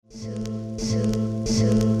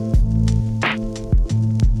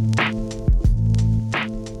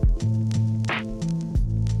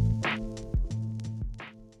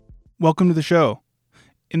Welcome to the show.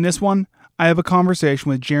 In this one, I have a conversation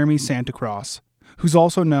with Jeremy Santacross, who's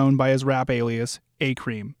also known by his rap alias,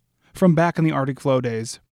 A-Cream, from back in the Arctic Flow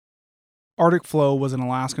days. Arctic Flow was an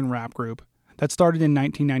Alaskan rap group that started in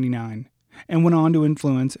 1999 and went on to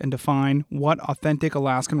influence and define what authentic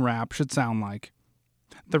Alaskan rap should sound like.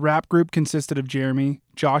 The rap group consisted of Jeremy,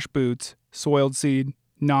 Josh Boots, Soiled Seed,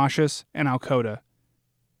 Nauseous, and Alcoda.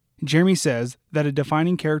 Jeremy says that a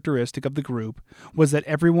defining characteristic of the group was that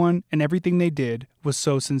everyone and everything they did was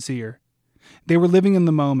so sincere. They were living in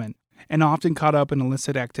the moment and often caught up in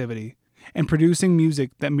illicit activity and producing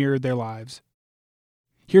music that mirrored their lives.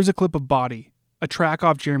 Here's a clip of Body, a track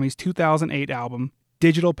off Jeremy's 2008 album,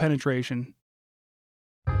 Digital Penetration.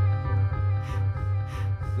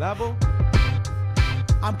 Level,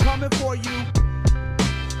 I'm coming for you.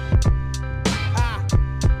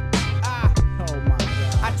 Oh my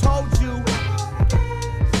God. I told you,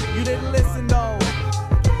 you didn't listen though.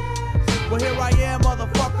 Well, here I am,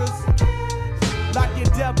 motherfuckers. Lock your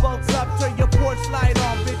deadbolts up, turn your porch light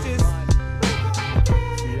on, bitches.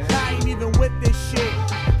 I ain't even with this shit.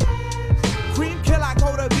 Cream kill, I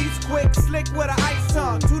go to beats quick, slick with an ice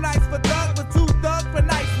tongue. 2 nights for thugs, but 2 thugs for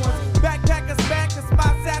nice ones. Backpackers back, cause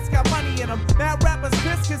my sats got money in them. Mad rappers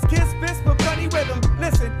piss, kiss fist for funny rhythm.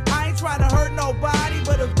 Listen, I ain't trying to hurt nobody,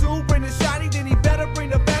 but if dude bring the shotty, then he better bring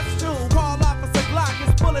the best too. Call Officer Glock,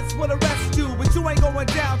 his bullets will arrest you. But you ain't going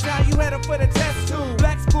downtown, you headed for the test too.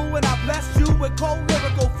 Black school and I blessed you with cold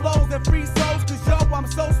lyrical flows and free souls, cause yo, I'm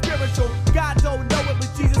so spiritual. God don't know it, but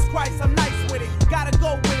Jesus Christ, I'm nice with it. Gotta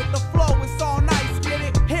go with it, the flow is all nice, get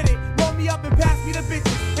it, hit it. Roll me up and pass me the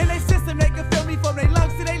bitches. In they system, they can feel me from their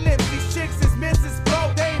lungs to their lips. These chicks is Mrs.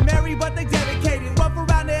 Flow, they ain't married, but they dedicated. Rough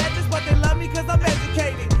around the edges, but they love me cause I'm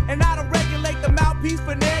educated. And I don't regulate the mouthpiece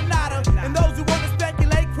for their nada. And those who wanna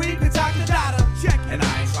speculate, creep can talk to data. Check it. And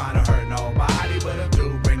I ain't trying to hurt nobody, but if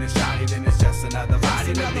you bring the shotty, then it's just another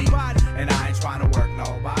body to me. And I ain't trying to work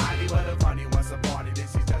nobody, but if honey wants a party, then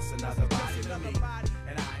she's just another body to me.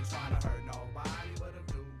 And I ain't trying to hurt nobody, but if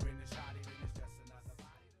you bring the shotty, then it's just another body to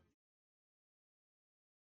me.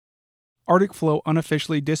 Arctic Flow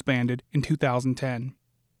unofficially disbanded in 2010.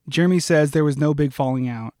 Jeremy says there was no big falling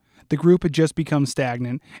out. The group had just become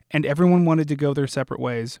stagnant, and everyone wanted to go their separate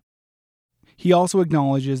ways. He also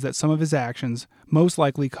acknowledges that some of his actions most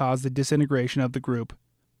likely caused the disintegration of the group.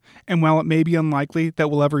 And while it may be unlikely that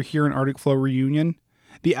we'll ever hear an Arctic Flow reunion,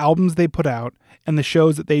 the albums they put out and the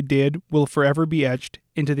shows that they did will forever be etched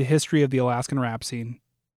into the history of the Alaskan rap scene.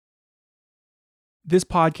 This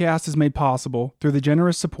podcast is made possible through the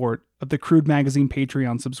generous support of the Crude Magazine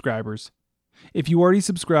Patreon subscribers. If you already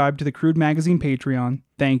subscribe to the Crude Magazine Patreon,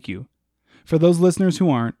 thank you. For those listeners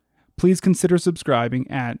who aren't, please consider subscribing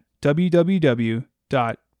at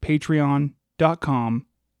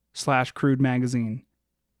www.patreon.com/crudemagazine.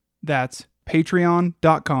 That's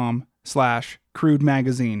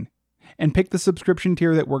patreon.com/crudemagazine, and pick the subscription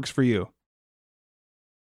tier that works for you.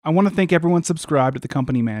 I want to thank everyone subscribed at the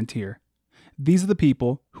Company Man tier. These are the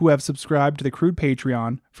people who have subscribed to the Crude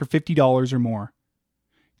Patreon for $50 or more.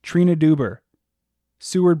 Trina Duber,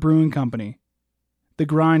 Seward Brewing Company, The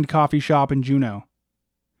Grind Coffee Shop in Juneau,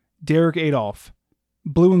 Derek Adolph,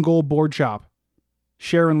 Blue and Gold Board Shop,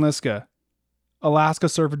 Sharon Liska, Alaska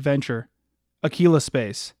Surf Adventure, Aquila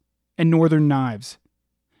Space, and Northern Knives.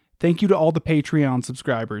 Thank you to all the Patreon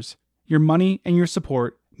subscribers. Your money and your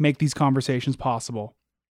support make these conversations possible.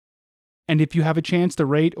 And if you have a chance to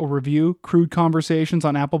rate or review Crude Conversations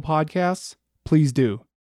on Apple Podcasts, please do.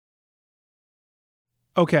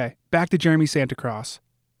 Okay, back to Jeremy Santacross.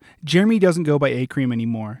 Jeremy doesn't go by A-Cream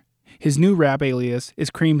anymore. His new rap alias is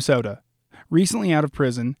Cream Soda. Recently out of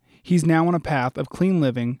prison, he's now on a path of clean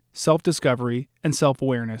living, self-discovery, and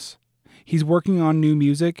self-awareness. He's working on new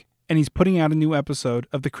music, and he's putting out a new episode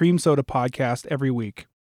of the Cream Soda podcast every week.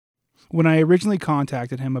 When I originally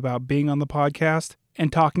contacted him about being on the podcast and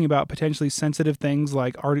talking about potentially sensitive things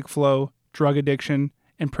like Arctic Flow, drug addiction,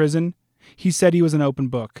 and prison, he said he was an open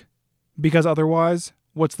book. Because otherwise,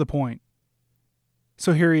 what's the point?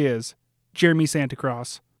 So here he is, Jeremy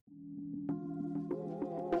Santacross.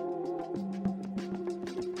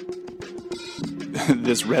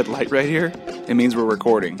 This red light right here, it means we're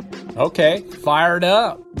recording. Okay, fired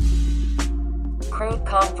up. Crude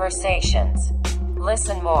Conversations.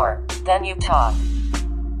 Listen more than you talk.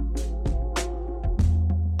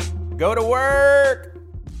 Go to work.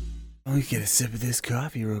 Let me get a sip of this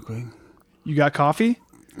coffee real quick. You got coffee?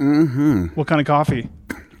 Mm-hmm. What kind of coffee?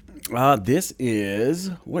 This is,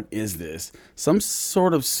 what is this? Some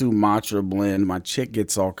sort of Sumatra blend. My chick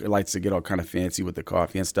likes to get all kind of fancy with the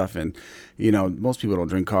coffee and stuff. And, most people don't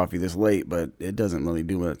drink coffee this late, but it doesn't really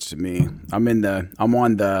do much to me. I'm on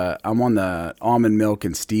the almond milk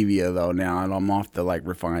and stevia though now, and I'm off the like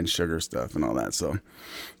refined sugar stuff and all that. So,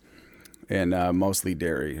 and mostly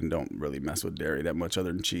dairy, and don't really mess with dairy that much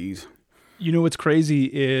other than cheese. What's crazy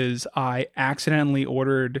is I accidentally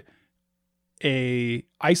ordered a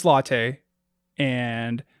iced latte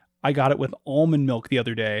and I got it with almond milk the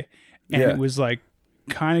other day, and it was like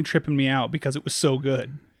kind of tripping me out because it was so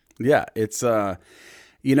good. Yeah, it's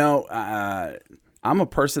I'm a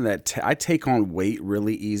person that I take on weight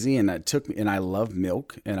really easy, and I love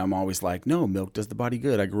milk, and I'm always like, no, milk does the body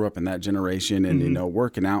good. I grew up in that generation, and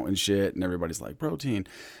working out and shit, and everybody's like protein,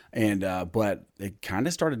 and but it kind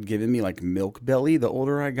of started giving me like milk belly the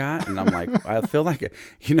older I got, and I'm like, I feel like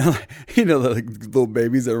the little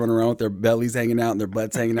babies that run around with their bellies hanging out and their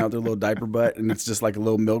butts hanging out, their little diaper butt, and it's just like a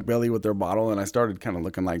little milk belly with their bottle, and I started kind of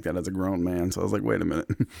looking like that as a grown man, so I was like, wait a minute.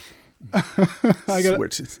 I gotta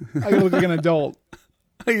look like an adult.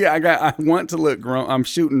 Yeah, I want to look grown. I'm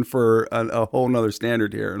shooting for a whole nother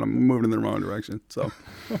standard here, and I'm moving in the wrong direction. So,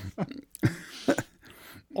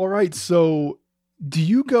 all right. So, do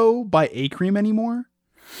you go by A-Cream anymore?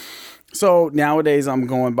 So nowadays I'm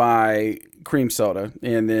going by cream soda,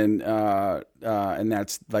 and then and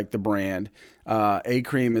that's like the brand.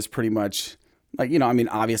 A-Cream is pretty much like,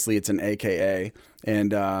 obviously it's an AKA,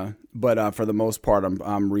 and but for the most part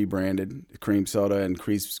I'm rebranded cream soda, and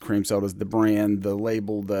cream soda is the brand, the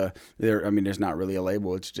label, there's not really a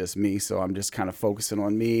label, it's just me. So I'm just kind of focusing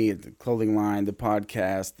on me, the clothing line, the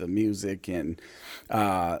podcast, the music, and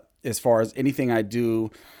as far as anything I do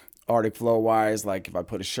Arctic Flow wise, like if I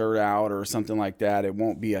put a shirt out or something like that, it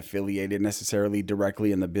won't be affiliated necessarily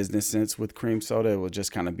directly in the business sense with cream soda. It will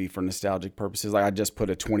just kind of be for nostalgic purposes. Like I just put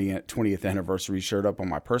a 20th anniversary shirt up on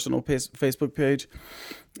my personal Facebook page,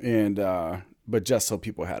 and but just so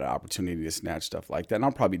people had an opportunity to snatch stuff like that. And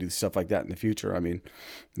I'll probably do stuff like that in the future.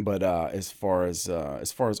 But as far as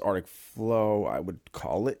Arctic Flow, I would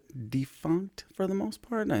call it defunct for the most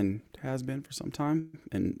part, and has been for some time,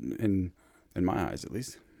 in my eyes at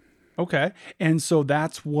least. Okay. And so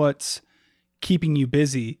that's what's keeping you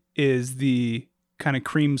busy, is the kind of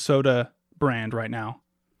cream soda brand right now.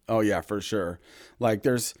 Oh yeah, for sure. Like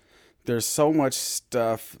there's so much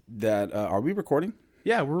stuff that, are we recording?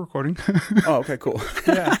 Yeah, we're recording. Oh, okay, cool.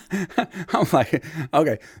 Yeah. I'm like,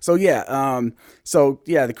 okay. So yeah,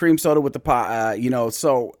 the cream soda with the pot,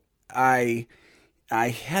 so I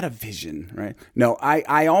had a vision, right? No,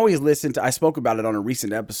 I always listened to, I spoke about it on a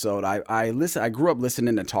recent episode. I grew up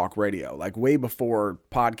listening to talk radio, like way before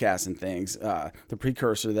podcasts and things. The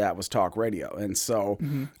precursor to that was talk radio. And so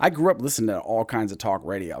I grew up listening to all kinds of talk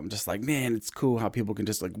radio. I'm just like, man, it's cool how people can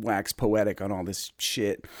just like wax poetic on all this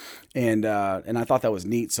shit. And I thought that was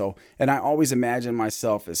neat. So, and I always imagined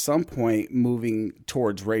myself at some point moving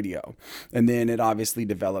towards radio. And then it obviously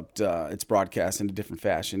developed its broadcast in a different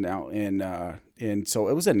fashion now. And so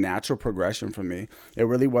it was a natural progression for me. It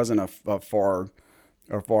really wasn't a far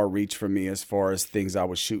reach for me as far as things I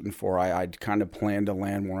was shooting for. I kind of planned to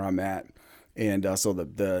land where I'm at. And so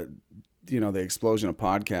the explosion of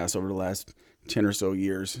podcasts over the last 10 or so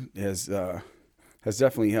years has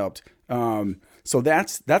definitely helped. So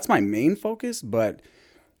that's my main focus, but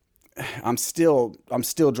I'm still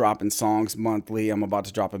dropping songs monthly. I'm about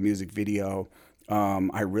to drop a music video.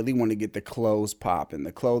 I really want to get the clothes popping.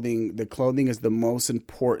 The clothing is the most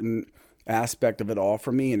important aspect of it all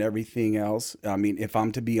for me, and everything else, if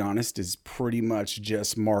I'm to be honest, is pretty much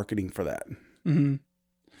just marketing for that. Mm-hmm.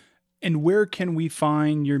 And where can we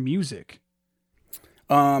find your music?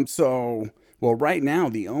 Well, right now,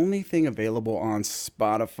 the only thing available on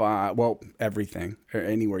Spotify, well, everything, or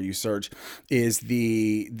anywhere you search, is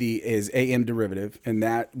is AM Derivative. And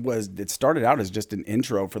it started out as just an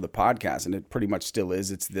intro for the podcast, and it pretty much still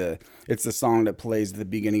is. It's the song that plays at the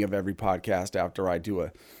beginning of every podcast after I do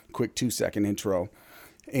a quick 2-second intro.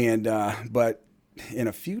 And, but in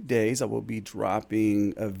a few days, I will be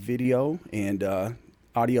dropping a video and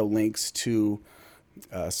audio links to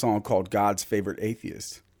a song called God's Favorite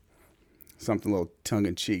Atheist. Something a little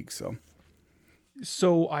tongue-in-cheek.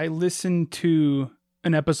 So I listened to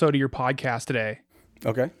an episode of your podcast today.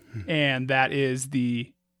 Okay. And that is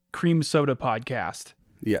the Cream Soda podcast.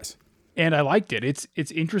 Yes. And I liked it.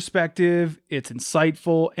 It's introspective, it's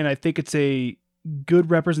insightful, and I think it's a good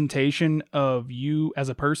representation of you as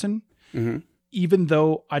a person. Mm-hmm. Even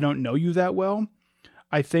though I don't know you that well,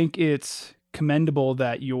 I think it's commendable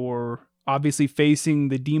that you're obviously facing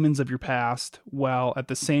the demons of your past while at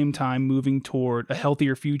the same time moving toward a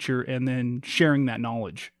healthier future and then sharing that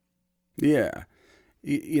knowledge. Yeah.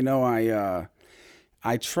 You know,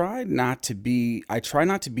 I try not to be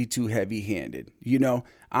too heavy-handed. You know,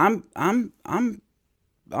 I'm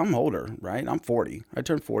older, right? I'm 40. I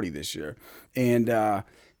turned 40 this year. And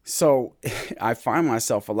so I find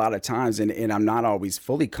myself a lot of times, and I'm not always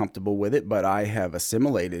fully comfortable with it, but I have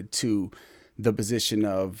assimilated to the position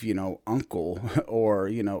of, you know, uncle or,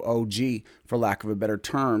 you know, OG, for lack of a better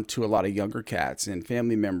term, to a lot of younger cats and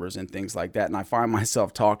family members and things like that. And I find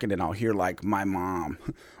myself talking and I'll hear like my mom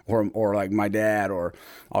or like my dad, or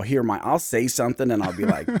I'll say something and I'll be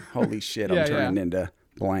like, holy shit, I'm turning into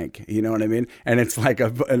blank. You know what I mean? And it's like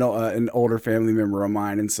an older family member of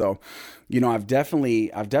mine. And so, you know, I've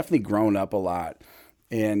definitely grown up a lot.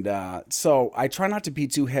 And so I try not to be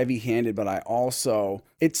too heavy handed, but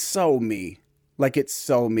it's so me. Like, it's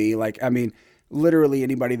so me. Like, I mean, literally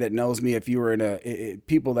anybody that knows me, if you were in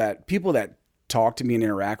people that talk to me and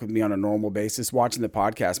interact with me on a normal basis, watching the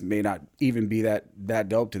podcast may not even be that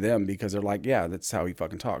dope to them, because they're like, yeah, that's how he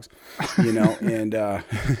fucking talks, you know? And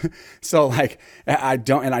so like, I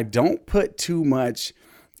don't put too much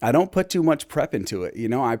prep into it. You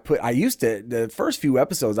know, the first few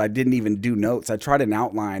episodes, I didn't even do notes. I tried an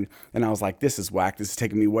outline and I was like, this is whack. This is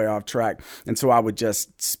taking me way off track. And so I would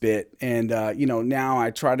just spit. And, you know, now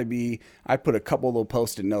I put a couple little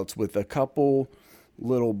Post-it notes with a couple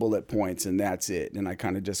little bullet points, and that's it. And I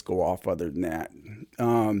kind of just go off other than that.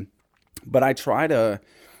 But I try to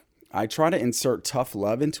insert tough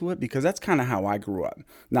love into it, because that's kind of how I grew up.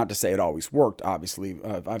 Not to say it always worked, obviously.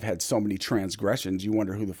 I've had so many transgressions, you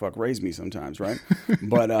wonder who the fuck raised me sometimes, right?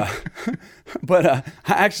 But I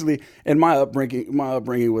actually, in my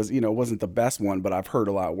upbringing was, you know, wasn't the best one, but I've heard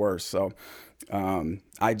a lot worse. So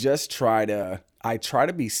I try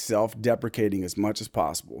to be self-deprecating as much as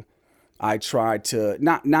possible. I try to,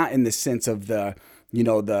 not in the sense of the, you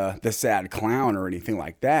know, the sad clown or anything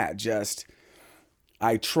like that. Just,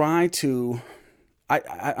 I try to,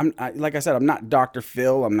 I'm like I said, I'm not Dr.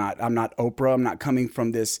 Phil. I'm not Oprah. I'm not coming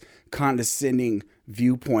from this condescending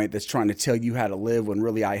viewpoint that's trying to tell you how to live when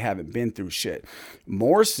really I haven't been through shit.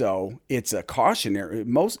 More so, it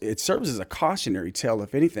serves as a cautionary tale,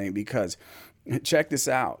 if anything, because check this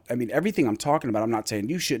out. I mean, everything I'm talking about, I'm not saying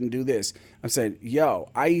you shouldn't do this. I'm saying, yo,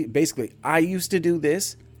 I used to do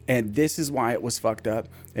this, and this is why it was fucked up.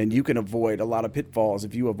 And you can avoid a lot of pitfalls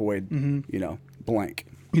if you avoid, you know, blank.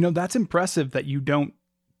 You know, that's impressive that you don't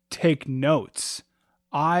take notes.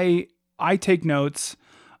 I take notes,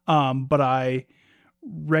 but I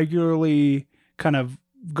regularly kind of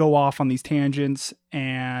go off on these tangents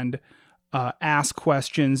and ask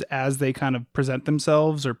questions as they kind of present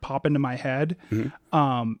themselves or pop into my head.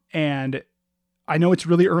 Mm-hmm. And I know it's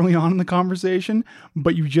really early on in the conversation,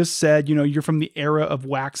 but you just said, you know, you're from the era of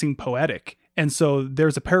waxing poetic. And so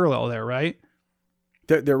there's a parallel there, right?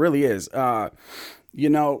 There really is. You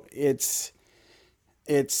know, it's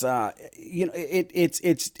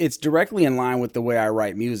directly in line with the way I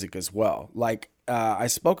write music as well. Like, I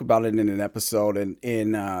spoke about it in an episode, and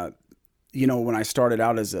you know, when I started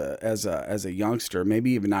out as a youngster,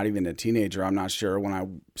 maybe even not even a teenager, I'm not sure when I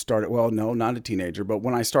started. Well, no, not a teenager, but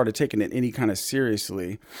when I started taking it any kind of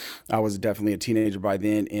seriously, I was definitely a teenager by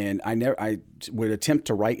then. And I would attempt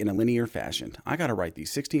to write in a linear fashion. I got to write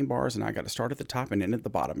these 16 bars, and I got to start at the top and end at the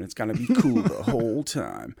bottom. And it's got to be cool the whole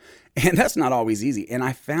time. And that's not always easy. And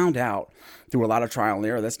I found out through a lot of trial and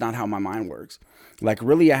error, that's not how my mind works. Like,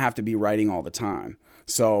 really, I have to be writing all the time.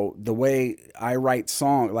 So the way I write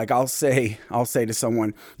song, like I'll say to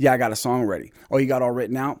someone, yeah, I got a song ready. Oh, you got all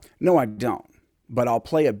written out? No, I don't. But I'll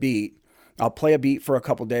play a beat. I'll play a beat for a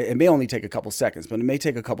couple days. It may only take a couple seconds, but it may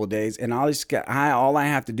take a couple days. And all I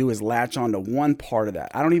have to do is latch on to one part of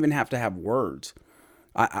that. I don't even have to have words.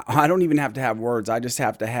 I don't even have to have words. I just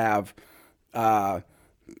have to have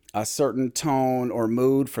a certain tone or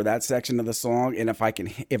mood for that section of the song. And if I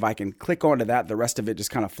can click onto that, the rest of it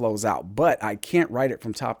just kind of flows out. But I can't write it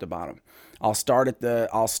from top to bottom. I'll start with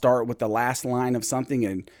the last line of something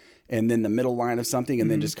and then the middle line of something,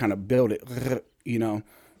 and then just kind of build it, you know.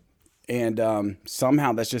 And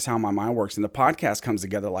somehow that's just how my mind works. And the podcast comes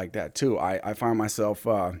together like that too. I find myself,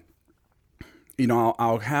 you know,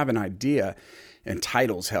 I'll have an idea, and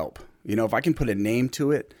titles help. You know, if I can put a name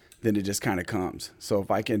to it, then it just kind of comes. So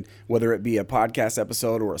if I can, whether it be a podcast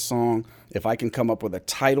episode or a song, if I can come up with a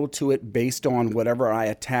title to it based on whatever I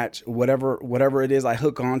attach, whatever it is I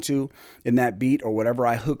hook onto in that beat, or whatever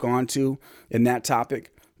I hook onto in that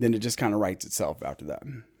topic, then it just kind of writes itself after that.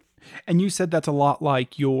 And you said that's a lot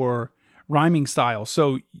like your rhyming style.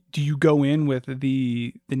 So do you go in with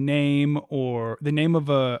the name or the name of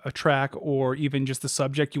a track or even just the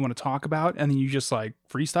subject you want to talk about, and then you just like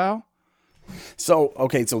freestyle? So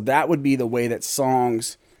that would be the way that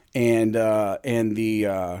songs and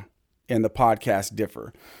the podcast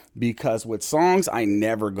differ. Because with songs, I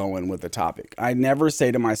never go in with a topic. I never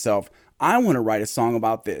say to myself, I want to write a song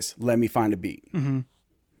about this. Let me find a beat. Mm-hmm.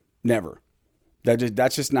 Never.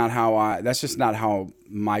 That's just not how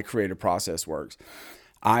my creative process works.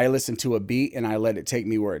 I listen to a beat and I let it take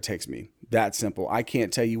me where it takes me. That simple. I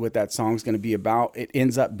can't tell you what that song's going to be about. It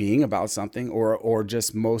ends up being about something or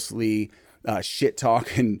just mostly shit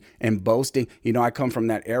talk and boasting. You know, I come from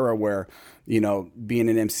that era where, you know, being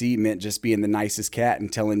an MC meant just being the nicest cat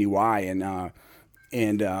and telling you why, and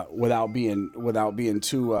without being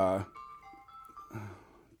too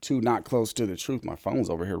not close to the truth. My phone's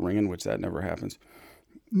over here ringing, which that never happens.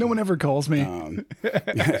 No one ever calls me. No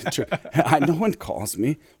one calls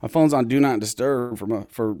me. My phone's on do not disturb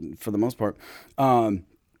for the most part.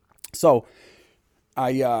 So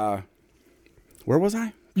I where was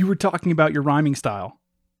I? You were talking about your rhyming style.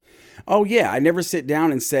 Oh yeah, I never sit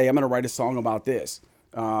down and say I'm going to write a song about this.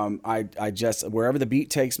 I just wherever the beat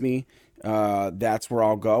takes me, that's where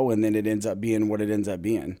I'll go, and then it ends up being what it ends up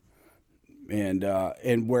being. And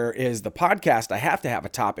whereas the podcast, I have to have a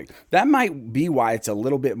topic. That might be why it's a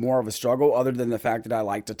little bit more of a struggle, other than the fact that I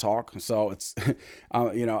like to talk. So it's,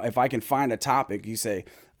 you know, if I can find a topic, if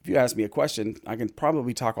you ask me a question, I can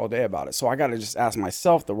probably talk all day about it. So I got to just ask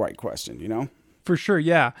myself the right question, you know? For sure,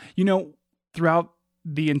 yeah. You know, throughout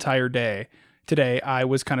the entire day today, I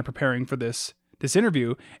was kind of preparing for this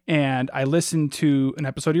interview, and I listened to an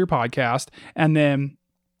episode of your podcast, and then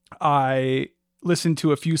I listened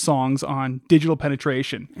to a few songs on Digital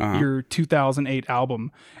Penetration, your 2008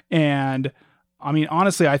 album. And I mean,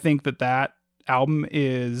 honestly, I think that album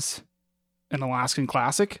is an Alaskan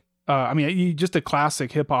classic. I mean, just a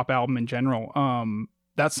classic hip hop album in general.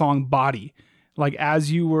 That song Body, like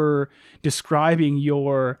as you were describing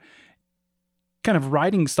your kind of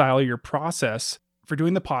writing style, your process for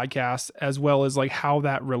doing the podcast, as well as like how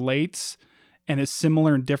that relates and is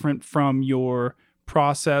similar and different from your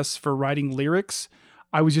process for writing lyrics.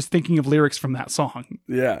 I was just thinking of lyrics from that song.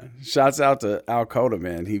 Yeah. Shouts out to Al Coda,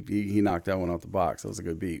 man. He knocked that one off the box. That was a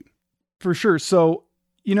good beat. For sure. So,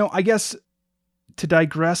 you know, I guess to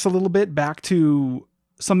digress a little bit back to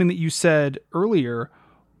something that you said earlier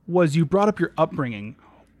was you brought up your upbringing.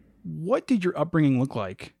 What did your upbringing look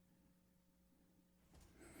like?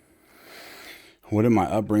 What did my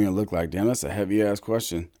upbringing look like? Damn, that's a heavy ass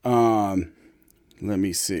question. Let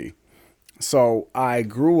me see. So I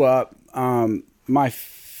grew up, my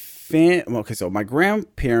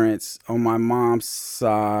grandparents on my mom's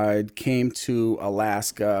side came to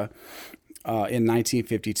Alaska in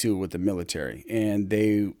 1952 with the military, and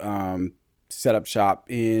they set up shop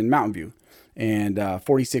in Mountain View and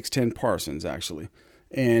 4610 Parsons actually.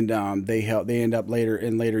 And they end up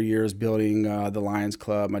in later years building the Lions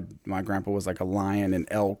Club. My grandpa was like a Lion and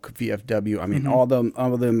Elk VFW. I mean, all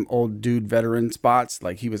of them old dude veteran spots.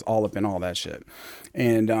 Like he was all up in all that shit.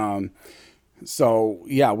 And so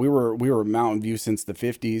yeah, we were Mountain View since the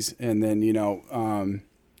 50s. And then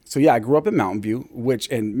so yeah, I grew up in Mountain View,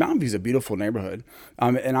 and Mountain View is a beautiful neighborhood.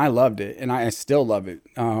 And I loved it, and I still love it.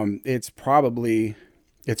 It's probably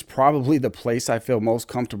the place I feel most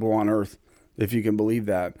comfortable on earth, if you can believe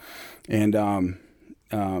that. And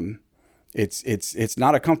it's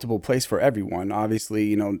not a comfortable place for everyone.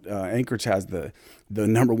 Obviously, Anchorage has the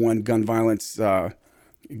number one gun violence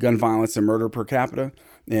and murder per capita,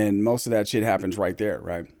 and most of that shit happens right there,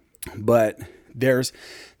 right? But there's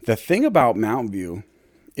the thing about Mountain View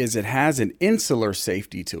is it has an insular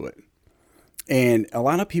safety to it, and a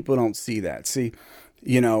lot of people don't see that. See,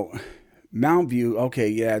 Mountain View, okay,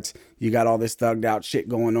 yeah, you got all this thugged out shit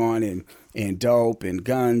going on and dope and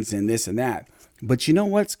guns and this and that. But you know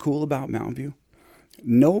what's cool about Mountain View?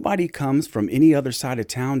 Nobody comes from any other side of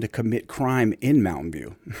town to commit crime in Mountain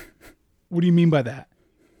View. What do you mean by that?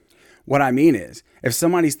 What I mean is, if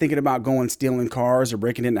somebody's thinking about going stealing cars or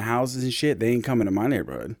breaking into houses and shit, they ain't coming to my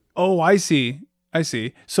neighborhood. Oh, I see.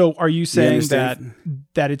 So are you saying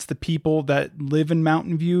that it's the people that live in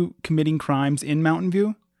Mountain View committing crimes in Mountain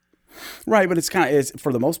View? Right, but it's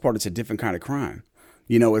for the most part, it's a different kind of crime.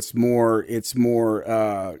 It's more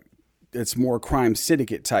crime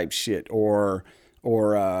syndicate type shit or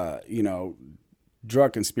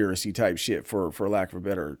drug conspiracy type shit for lack of a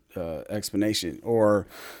better explanation, or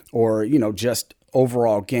just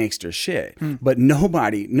overall gangster shit. But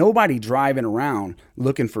nobody driving around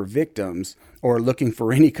looking for victims or looking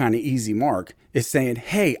for any kind of easy mark is saying,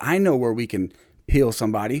 hey, I know where we can heal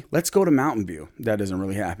somebody. Let's go to Mountain View. That doesn't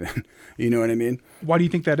really happen. You know what I mean? Why do you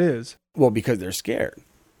think that is? Well, because they're scared.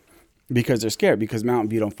 Because Mountain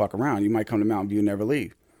View don't fuck around. You might come to Mountain View and never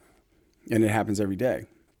leave. And it happens every day,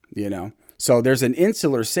 you know? So there's an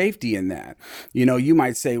insular safety in that. You know, you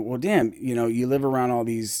might say, well, damn, you know, you live around all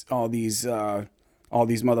these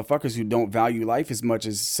motherfuckers who don't value life as much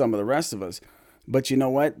as some of the rest of us. But you know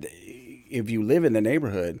what? If you live in the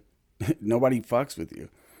neighborhood, nobody fucks with you.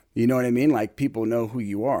 You know what I mean? Like, people know who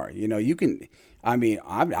you are. You know, you can, I mean,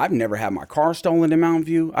 I've never had my car stolen in Mountain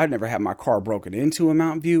View. I've never had my car broken into in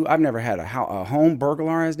Mountain View. I've never had a home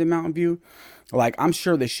burglarized in Mountain View. Like, I'm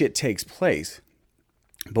sure this shit takes place.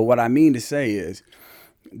 But what I mean to say is,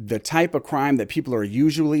 the type of crime that people are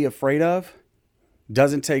usually afraid of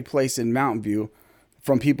doesn't take place in Mountain View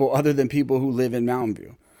from people other than people who live in Mountain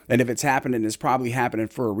View. And if it's happening, it's probably happening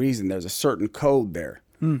for a reason. There's a certain code there.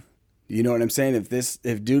 You know what I'm saying?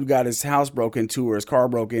 If dude got his house broken into or his car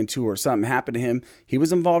broke into or something happened to him, he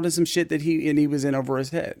was involved in some shit that he was in over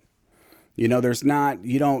his head. You know,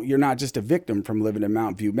 you're not just a victim from living in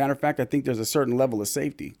Mountain View. Matter of fact, I think there's a certain level of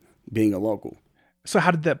safety being a local. So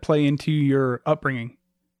how did that play into your upbringing?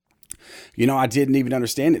 You know, I didn't even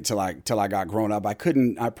understand it till I got grown up. I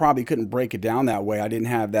probably couldn't break it down that way. I didn't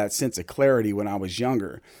have that sense of clarity when I was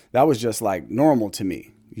younger. That was just like normal to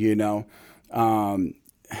me, you know. I'm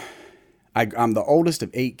the oldest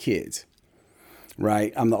of 8 kids,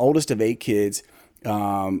 right? I'm the oldest of 8 kids.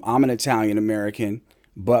 I'm an Italian American,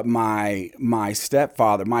 but my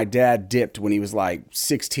stepfather, my dad dipped when he was like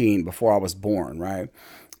 16 before I was born, right?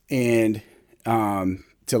 And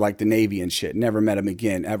to like the Navy and shit. Never met him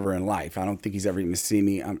again ever in life. I don't think he's ever even seen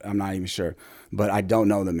me. I'm not even sure, but I don't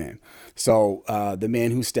know the man. So the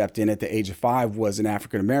man who stepped in at the age of 5 was an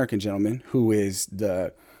African-American gentleman who is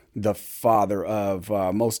the father of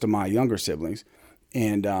most of my younger siblings.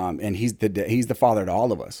 And he's the father to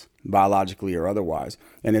all of us, biologically or otherwise.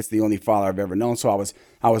 And it's the only father I've ever known. So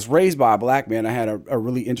I was raised by a black man. I had a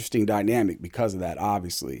really interesting dynamic because of that,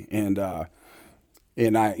 obviously. And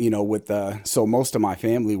I, you know, so most of my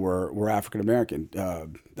family were African-American.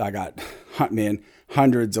 I got,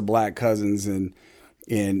 hundreds of black cousins and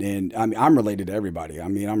I mean, I'm related to everybody. I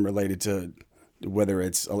mean, I'm related to whether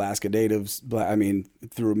it's Alaska Natives,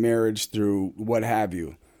 through marriage, through what have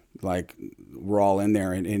you. Like, we're all in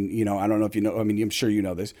there. And, you know, I don't know if you know, I mean, I'm sure you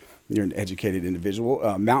know this. You're an educated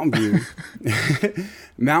individual. Mountain View,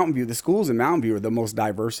 the schools in Mountain View are the most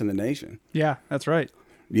diverse in the nation. Yeah, that's right.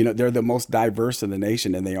 You know, they're the most diverse in the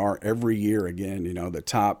nation, and they are every year again. You know, the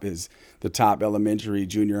top elementary,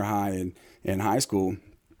 junior high, and high school.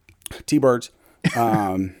 T-Birds,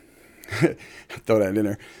 throw that in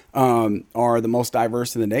there, are the most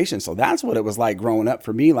diverse in the nation. So that's what it was like growing up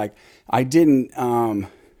for me. Like, I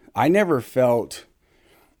never felt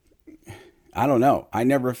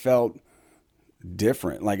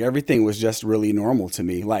different. Like, everything was just really normal to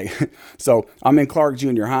me. Like, so I'm in Clark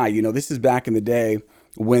Junior High. You know, this is back in the day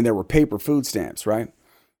when there were paper food stamps, right?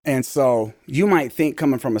 And so you might think,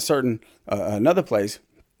 coming from a certain another place,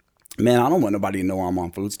 man, I don't want nobody to know I'm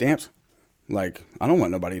on food stamps. Like, I don't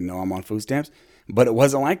want nobody to know I'm on food stamps. But it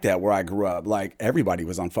wasn't like that where I grew up. Like, everybody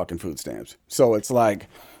was on fucking food stamps. So it's like,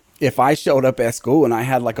 if I showed up at school and I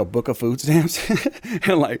had like a book of food stamps,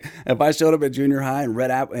 and like, if I showed up at junior high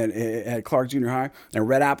and at Clark Junior High and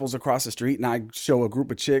red apples across the street, and I show a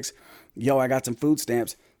group of chicks, yo, I got some food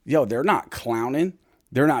stamps. Yo, they're not clowning.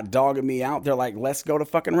 They're not dogging me out. They're like, let's go to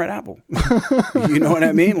fucking Red Apple. You know what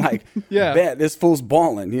I mean? Like, yeah, bet this fool's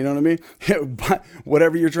balling. You know what I mean?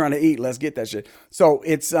 Whatever you're trying to eat, let's get that shit. So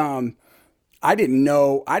it's, I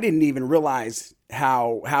didn't even realize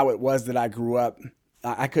how it was that I grew up.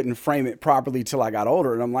 I couldn't frame it properly till I got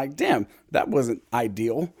older. And I'm like, damn, that wasn't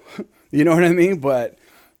ideal. You know what I mean? But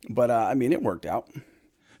I mean, it worked out.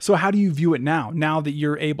 So how do you view it now that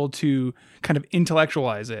you're able to kind of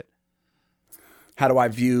intellectualize it? How do I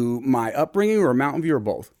view my upbringing, or Mountain View, or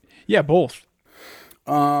both? Yeah, both.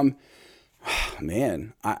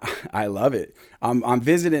 Man, I love it. I'm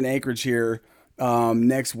visiting Anchorage here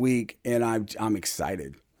next week, and I'm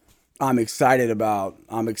excited. I'm excited about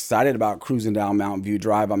cruising down Mountain View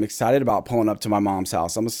Drive. I'm excited about pulling up to my mom's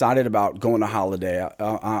house. I'm excited about going to Holiday.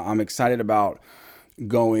 I'm excited about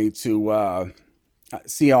going to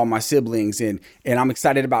see all my siblings, and I'm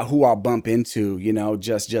excited about who I'll bump into, you know,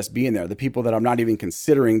 just being there. The people that I'm not even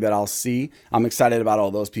considering that I'll see, I'm excited about all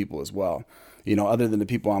those people as well. You know, other than the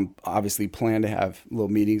people I'm obviously plan to have little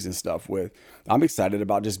meetings and stuff with, I'm excited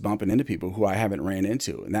about just bumping into people who I haven't ran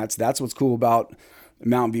into. And that's what's cool about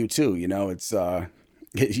Mountain View too. You know, it's,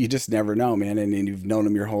 you just never know, man. And you've known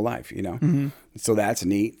them your whole life, you know? Mm-hmm. So that's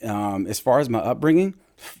neat. As far as my upbringing,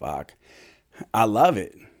 fuck. I love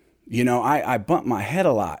it. You know, I bump my head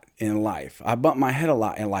a lot in life. I bump my head a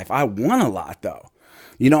lot in life. I won a lot though.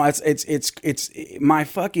 You know, it's my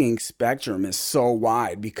fucking spectrum is so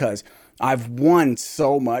wide because I've won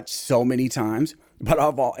so much, so many times, but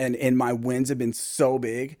and my wins have been so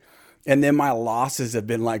big. And then my losses have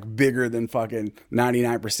been like bigger than fucking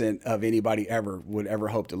 99% of anybody would ever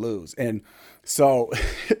hope to lose. And so,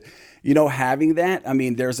 you know, having that, I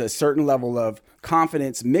mean, there's a certain level of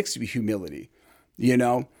confidence mixed with humility, you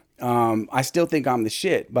know. I still think I'm the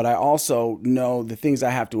shit, but I also know the things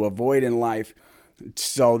I have to avoid in life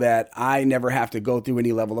so that I never have to go through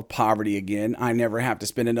any level of poverty again. I never have to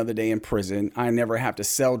spend another day in prison. I never have to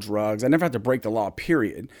sell drugs. I never have to break the law,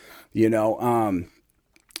 period. You know,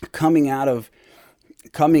 coming out of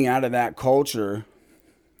that culture,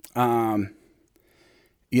 you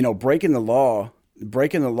know, breaking the law,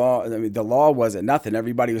 I mean, the law wasn't nothing.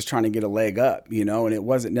 Everybody was trying to get a leg up, you know, and it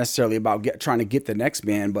wasn't necessarily about trying to get the next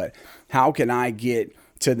man, but how can I get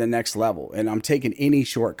to the next level? And I'm taking any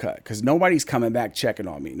shortcut because nobody's coming back checking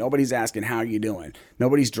on me. Nobody's asking, how you doing?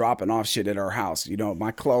 Nobody's dropping off shit at our house. You know,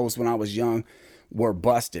 my clothes when I was young were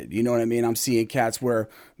busted. You know what I mean? I'm seeing cats wear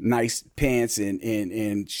nice pants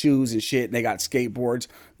and shoes and shit. And they got skateboards.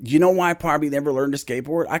 You know why I probably never learned to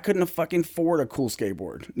skateboard? I couldn't have fucking afford a cool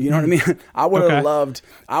skateboard. You know what I mean? I would have loved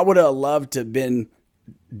to have been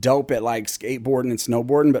dope at like skateboarding and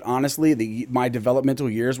snowboarding. But honestly, my developmental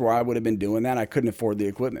years where I would have been doing that, I couldn't afford the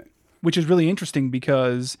equipment. Which is really interesting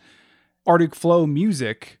because Arctic Flow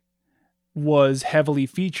music was heavily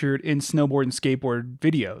featured in snowboard and skateboard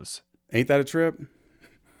videos. Ain't that a trip?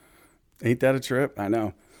 Ain't that a trip? I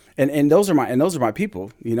know. And those are my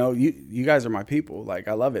people. You know, you guys are my people. Like,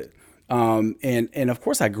 I love it. And of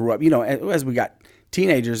course I grew up, you know, as we got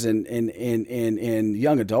teenagers and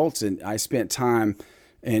young adults, and I spent time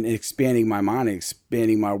in expanding my mind,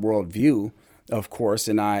 expanding my worldview, of course.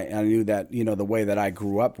 And I knew that, you know, the way that I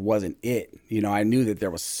grew up wasn't it. You know, I knew that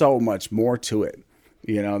there was so much more to it.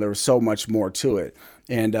 You know, there was so much more to it.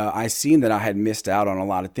 And I seen that I had missed out on a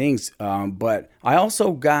lot of things. But I was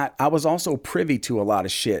also privy to a lot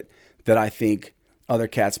of shit that I think other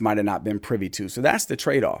cats might have not been privy to. So that's the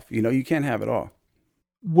trade-off. You know, you can't have it all.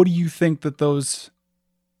 What do you think that those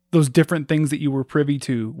different things that you were privy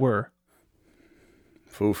to were?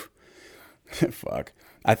 Oof. Fuck.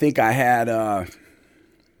 I think I had,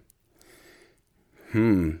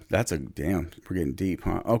 that's we're getting deep,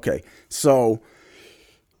 huh? Okay. So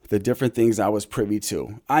the different things I was privy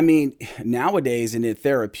to. I mean, nowadays in a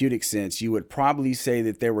therapeutic sense, you would probably say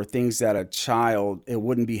that there were things that it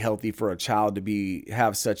wouldn't be healthy for a child to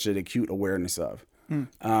have such an acute awareness of.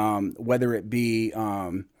 Whether it be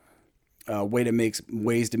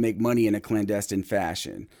ways to make money in a clandestine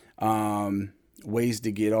fashion, ways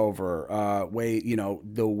to get over,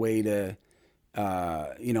 the way to,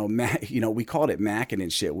 we called it macking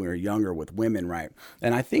and shit when we were younger with women, right?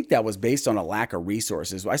 And I think that was based on a lack of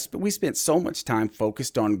resources. We spent so much time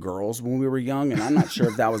focused on girls when we were young, and I'm not sure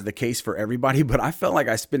if that was the case for everybody, but I felt like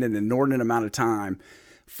I spent an inordinate amount of time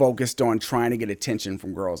focused on trying to get attention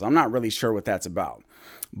from girls. I'm not really sure what that's about,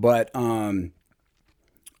 but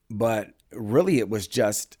really it was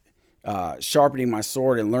just sharpening my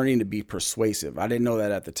sword and learning to be persuasive. I didn't know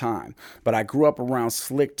that at the time, but I grew up around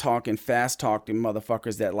slick talking, fast talking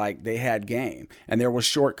motherfuckers that like they had game, and there were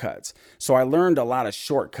shortcuts. So I learned a lot of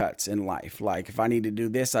shortcuts in life. Like if I need to do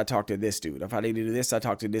this, I talk to this dude. If I need to do this, I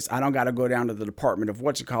talk to this. I don't got to go down to the department of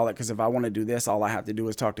because if I want to do this, all I have to do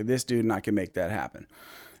is talk to this dude and I can make that happen,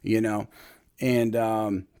 you know?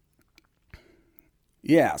 And,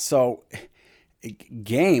 yeah, so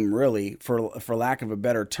game really, for lack of a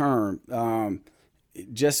better term,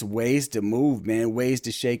 just ways to move, man, ways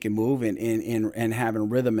to shake and move and having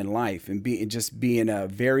rhythm in life and being a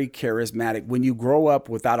very charismatic. When you grow up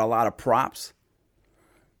without a lot of props,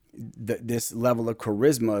 this level of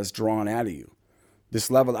charisma is drawn out of you. This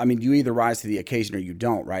level, I mean, you either rise to the occasion or you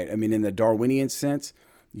don't, right? I mean, in the Darwinian sense,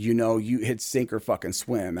 you know, you hit sink or fucking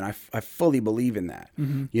swim. And I fully believe in that,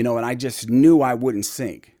 you know, and I just knew I wouldn't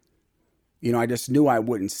sink. You know, I just knew I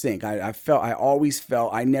wouldn't sink. I always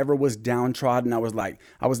felt, I never was downtrodden. I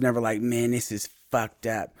was never like, man, this is fucked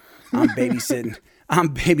up. I'm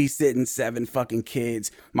babysitting 7 fucking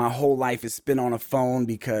kids. My whole life is spent on a phone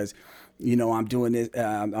because, you know, I'm doing this.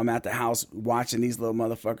 I'm at the house watching these little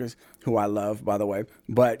motherfuckers who I love, by the way.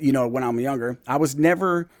 But, you know, when I'm younger, I was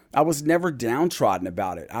never downtrodden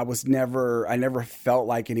about it. I never felt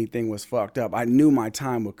like anything was fucked up. I knew my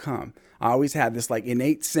time would come. I always had this like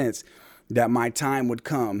innate sense that my time would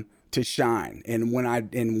come to shine. And when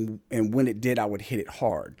it did, I would hit it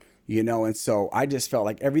hard. you know? And so I just felt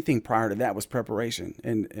like everything prior to that was preparation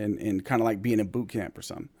and kind of like being in boot camp or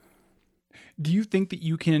something. Do you think that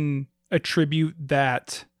you can attribute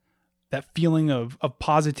that feeling of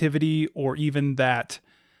positivity, or even that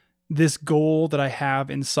this goal that I have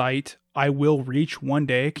in sight, I will reach one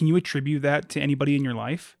day? Can you attribute that to anybody in your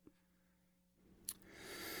life?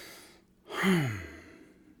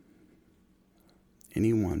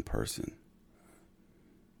 Any one person.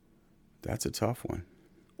 That's a tough one.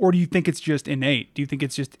 Or do you think it's just innate? Do you think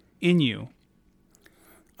it's just in you?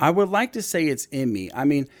 I would like to say it's in me. I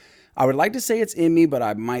mean, I would like to say it's in me, but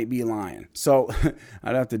I might be lying. So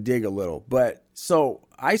I'd have to dig a little. But so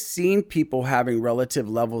I've seen people having relative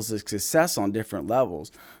levels of success on different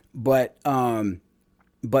levels. But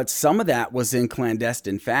some of that was in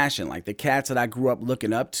clandestine fashion. Like the cats that I grew up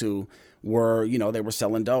looking up to were, you know, they were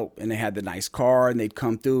selling dope and they had the nice car and they'd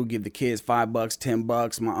come through, give the kids $5,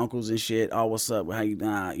 $10, my uncles and shit. Oh, what's up? How you,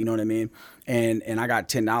 you know what I mean? And I got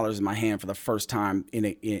 $10 in my hand for the first time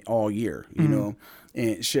in all year, you know,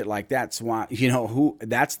 and shit like that's why, you know,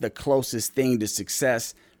 that's the closest thing to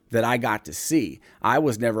success that I got to see. I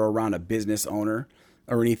was never around a business owner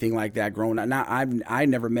or anything like that growing up. Now I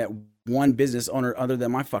never met one business owner other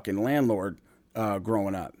than my fucking landlord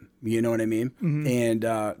growing up. You know what I mean? Mm-hmm. And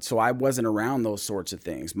so I wasn't around those sorts of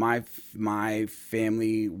things. My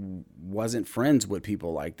family wasn't friends with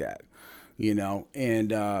people like that, you know?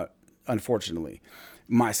 And unfortunately,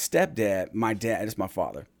 my stepdad, my dad is my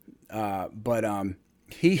father. But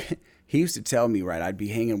he used to tell me, right, I'd be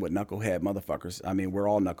hanging with knucklehead motherfuckers. I mean, we're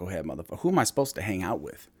all knucklehead motherfuckers. Who am I supposed to hang out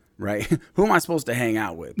with? Right? Who am I supposed to hang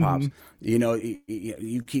out with, Pops? Mm-hmm. You know,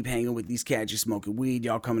 you keep hanging with these cats, you're smoking weed,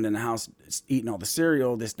 y'all coming in the house, eating all the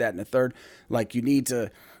cereal, this, that, and the third. Like, you need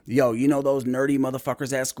to, you know those nerdy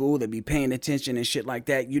motherfuckers at school that be paying attention and shit like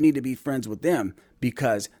that? You need to be friends with them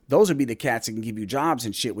because those would be the cats that can give you jobs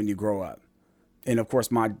and shit when you grow up. And, of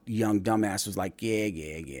course, my young dumbass was like,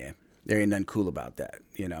 yeah. There ain't nothing cool about that,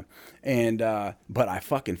 you know? And, but I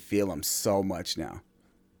fucking feel them so much now.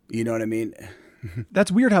 You know what I mean?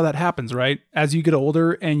 That's weird how that happens, right? As you get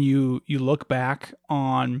older and you look back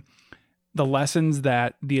on the lessons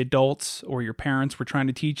that the adults or your parents were trying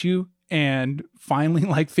to teach you, and finally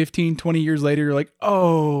like 15, 20 years later, you're like,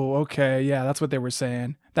 oh, okay, yeah, that's what they were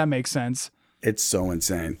saying. That makes sense. It's so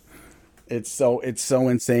insane. It's so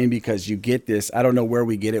insane because you get this, I don't know where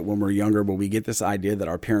we get it when we're younger, but we get this idea that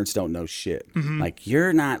our parents don't know shit. Mm-hmm. Like,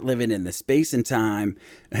 you're not living in the space and time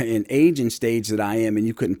and age and stage that I am, and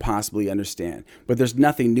you couldn't possibly understand. But there's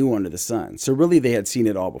nothing new under the sun. So really they had seen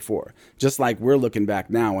it all before. Just like we're looking back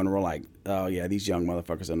now and we're like, oh yeah, these young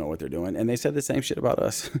motherfuckers don't know what they're doing. And they said the same shit about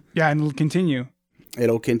us. Yeah, and it'll continue.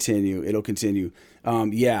 It'll continue.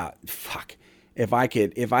 Yeah, fuck. If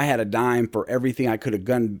I had a dime for everything I could have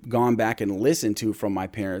gone back and listened to from my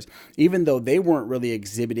parents, even though they weren't really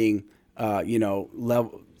exhibiting,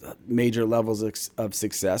 major levels of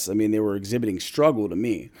success. I mean, they were exhibiting struggle to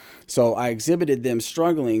me. So I exhibited them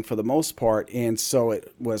struggling for the most part. And so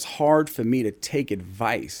it was hard for me to take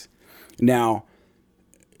advice. Now,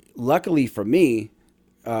 luckily for me,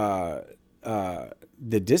 the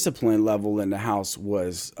discipline level in the house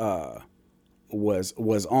was on.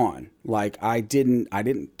 Like, I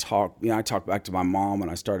didn't talk, I talked back to my mom when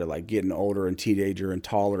I started like getting older and teenager and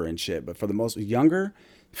taller and shit. But for the most younger,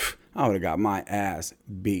 I would have got my ass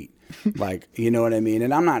beat. Like, you know what I mean?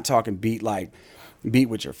 And I'm not talking beat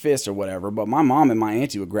with your fist or whatever, but my mom and my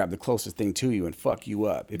auntie would grab the closest thing to you and fuck you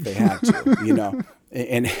up if they had to, you know,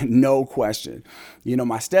 and no question. You know,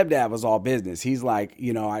 my stepdad was all business. He's like,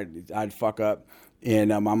 you know, I'd fuck up. And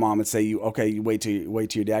my mom would say, you wait till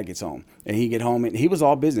your dad gets home. And he'd get home, and he was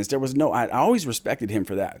all business. There was I always respected him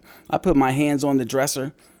for that. I put my hands on the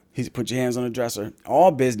dresser. He said, put your hands on the dresser.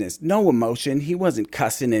 All business, no emotion. He wasn't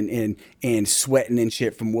cussing and sweating and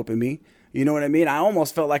shit from whooping me. You know what I mean? I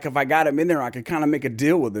almost felt like if I got him in there, I could kind of make a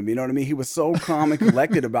deal with him. You know what I mean? He was so calm and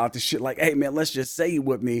collected about the shit. Like, hey, man, let's just say you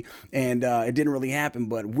whipped me. And it didn't really happen,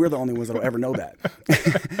 but we're the only ones that'll ever know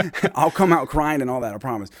that. I'll come out crying and all that, I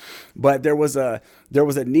promise. But there was a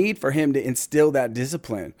need for him to instill that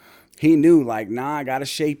discipline. He knew, like, nah, I got to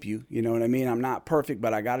shape you. You know what I mean? I'm not perfect,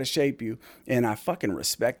 but I got to shape you. And I fucking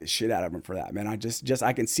respect the shit out of him for that, man.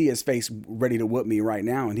 I can see his face ready to whoop me right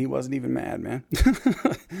now. And he wasn't even mad, man.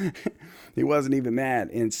 He wasn't even mad.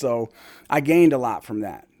 And so I gained a lot from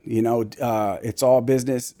that. You know, it's all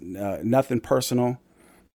business, nothing personal.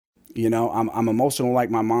 You know, I'm emotional like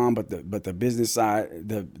my mom, but the business side,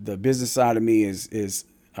 the business side of me is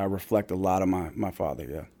I reflect a lot of my father.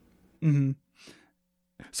 Yeah. Mm-hmm.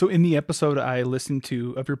 So in the episode I listened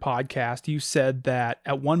to of your podcast, you said that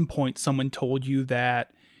at one point someone told you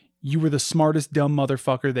that you were the smartest dumb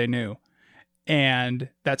motherfucker they knew. And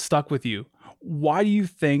that stuck with you. Why do you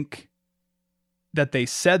think that they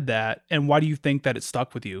said that? And why do you think that it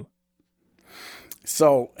stuck with you?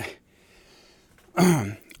 So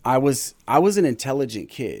I was an intelligent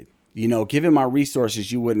kid. You know, given my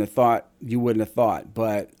resources, you wouldn't have thought.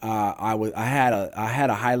 But I had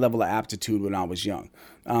a high level of aptitude when I was young.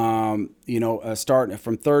 Starting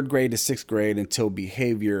from third grade to sixth grade until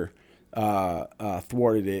behavior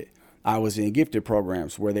thwarted it. I was in gifted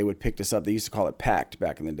programs where they would pick us up. They used to call it PACT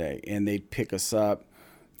back in the day, and they'd pick us up.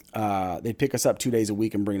 They'd pick us up 2 days a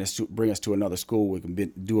week and bring us to another school. We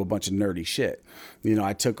can do a bunch of nerdy shit. You know,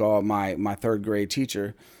 I took all my third grade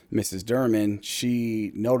teacher, Mrs. Durman.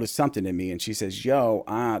 She noticed something in me, and she says, "Yo,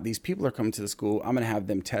 these people are coming to the school. I'm gonna have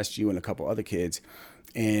them test you and a couple other kids."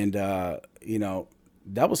 And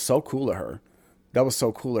that was so cool of her. That was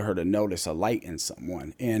so cool of her to notice a light in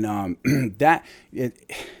someone. And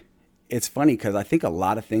it's funny because I think a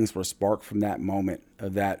lot of things were sparked from that moment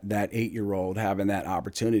of that 8-year-old having that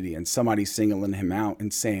opportunity and somebody singling him out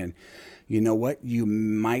and saying, "You know what? You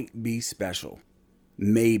might be special.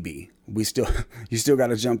 Maybe you still got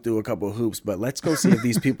to jump through a couple of hoops, but let's go see if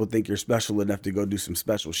these people think you're special enough to go do some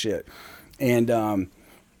special shit." And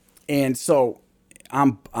so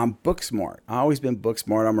I'm book smart. I always been book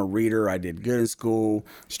smart. I'm a reader. I did good in school,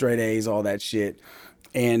 straight A's, all that shit.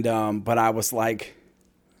 And but I was like,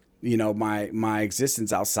 you know, my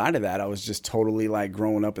existence outside of that, I was just totally like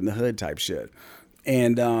growing up in the hood type shit.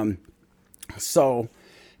 And so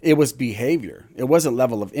it was behavior. It wasn't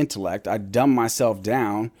level of intellect. I dumbed myself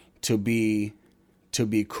down to be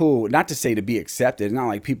cool, not to say to be accepted. Not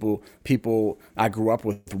like people I grew up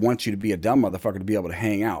with want you to be a dumb motherfucker to be able to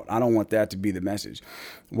hang out. I don't want that to be the message.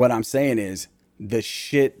 What I'm saying is the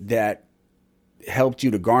shit that helped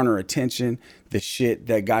you to garner attention, the shit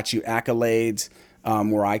that got you accolades,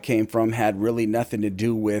 where I came from, had really nothing to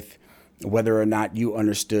do with whether or not you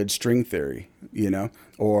understood string theory, you know,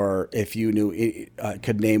 or if you knew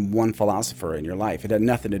could name one philosopher in your life. It had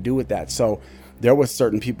nothing to do with that. So there was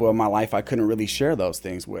certain people in my life I couldn't really share those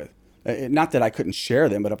things with. Not that I couldn't share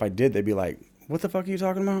them, but if I did, they'd be like, "What the fuck are you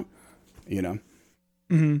talking about?" You know?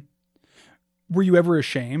 Mm-hmm. Were you ever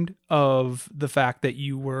ashamed of the fact that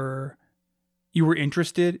you were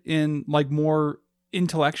interested in like more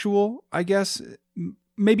intellectual, I guess,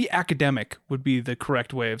 maybe academic would be the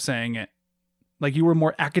correct way of saying it. Like you were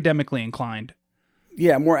more academically inclined.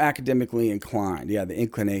 Yeah, more academically inclined. Yeah, the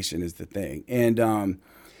inclination is the thing. And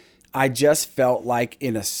I just felt like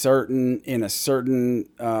in a certain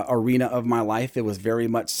arena of my life, it was very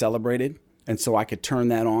much celebrated. And so I could turn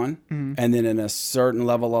that on. Mm-hmm. And then in a certain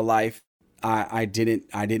level of life, I didn't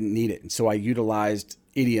need it. And so I utilized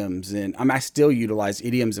idioms, and I still utilize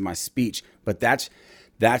idioms in my speech, but that's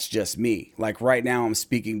just me. Like right now I'm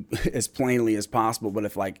speaking as plainly as possible, but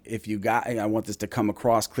I want this to come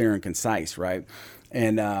across clear and concise. Right.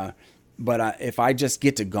 And, if I just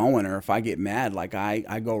get to going, or if I get mad, like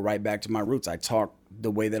I go right back to my roots. I talk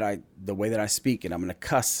the way that I speak, and I'm going to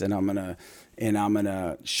cuss, and I'm going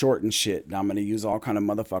to shorten shit, and I'm going to use all kind of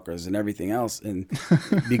motherfuckers and everything else. And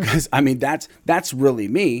because I mean, that's really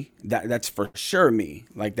me. That's for sure me.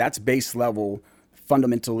 Like that's base level,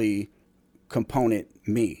 fundamentally component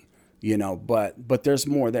me, you know, but there's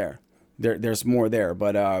more there. There's more there.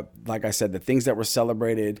 But like I said, the things that were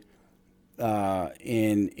celebrated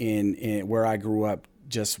in where I grew up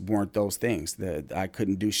just weren't those things. That I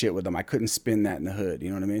couldn't do shit with them. I couldn't spin that in the hood. You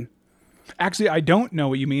know what I mean? Actually, I don't know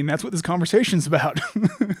what you mean. That's what this conversation's about.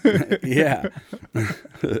 Yeah.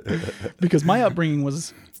 Because my upbringing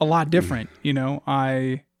was a lot different. You know,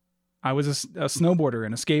 I was a snowboarder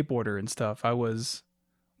and a skateboarder and stuff. I was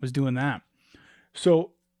doing that.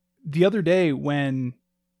 So the other day when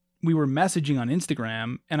we were messaging on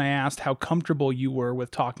Instagram and I asked how comfortable you were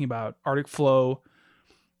with talking about Arctic Flow,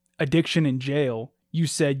 addiction, and jail, you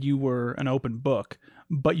said you were an open book,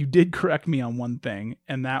 but you did correct me on one thing.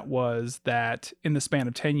 And that was that in the span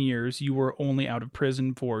of 10 years, you were only out of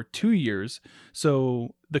prison for 2 years.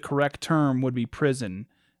 So the correct term would be prison,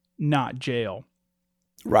 not jail.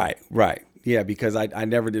 Right. Yeah. Because I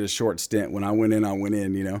never did a short stint. When I went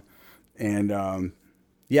in, you know. And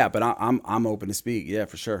yeah, but I'm open to speak. Yeah,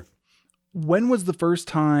 for sure. When was the first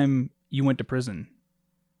time you went to prison?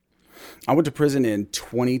 I went to prison in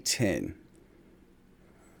 2010.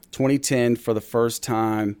 2010 for the first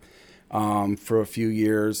time for a few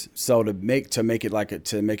years. So to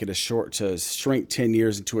shrink 10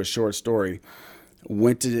 years into a short story.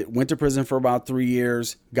 Went to prison for about 3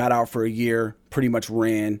 years. Got out for a year. Pretty much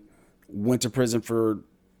ran. Went to prison for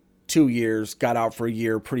 2 years, got out for a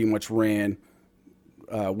year, pretty much ran,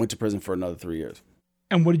 went to prison for another 3 years.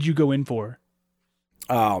 And what did you go in for?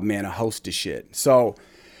 Oh man, a host of shit. So,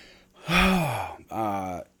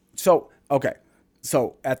 okay.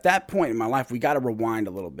 So at that point in my life, we got to rewind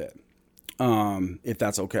a little bit, if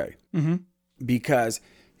that's okay. Mm-hmm. Because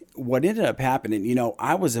what ended up happening, you know,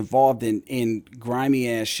 I was involved in grimy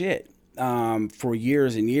ass shit for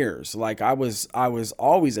years and years. Like I was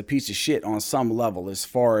always a piece of shit on some level as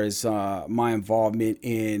far as my involvement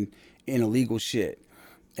in illegal shit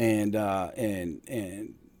and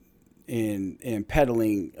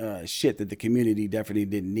peddling shit that the community definitely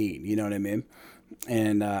didn't need. You know what I mean?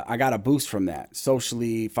 And I got a boost from that,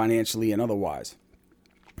 socially, financially, and otherwise.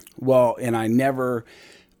 Well, and I never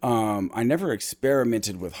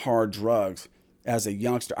experimented with hard drugs as a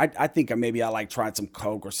youngster. I think maybe I like tried some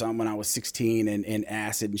coke or something when I was 16 and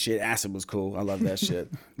acid and shit. Acid was cool. I love that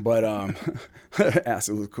shit. But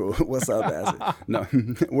acid was cool. What's up, acid? No,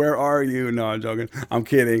 where are you? No, I'm joking. I'm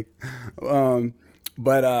kidding.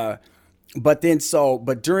 But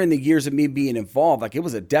during the years of me being involved, like it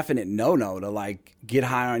was a definite no-no to like get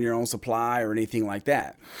high on your own supply or anything like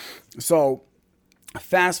that. So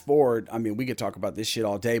fast forward, I mean, we could talk about this shit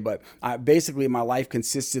all day, but basically my life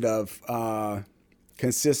consisted of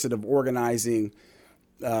organizing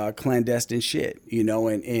clandestine shit, you know,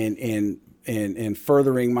 and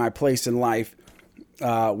furthering my place in life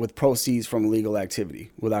with proceeds from illegal activity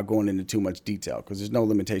without going into too much detail because there's no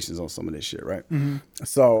limitations on some of this shit, right? Mm-hmm.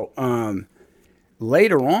 So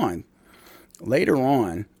later on,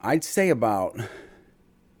 I'd say about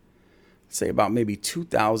maybe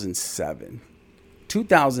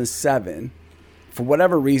 2007, for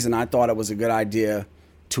whatever reason, I thought it was a good idea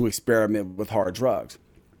to experiment with hard drugs.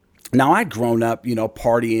 Now, I'd grown up, you know,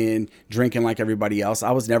 partying, drinking like everybody else.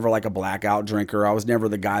 I was never like a blackout drinker. I was never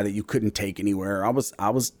the guy that you couldn't take anywhere. I was,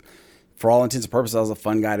 for all intents and purposes, I was a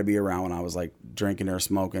fun guy to be around when I was like drinking or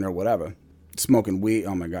smoking or whatever. Smoking weed.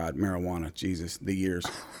 Oh my God, marijuana. Jesus, the years.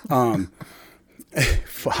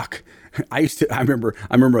 Fuck. I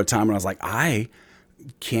remember a time when I was like, I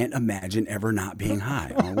can't imagine ever not being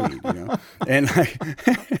high on weed, you know? And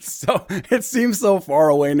so it seems so far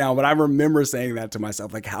away now, but I remember saying that to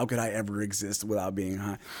myself, like, how could I ever exist without being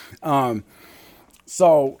high?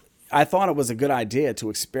 So I thought it was a good idea to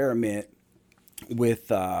experiment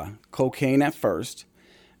with cocaine at first.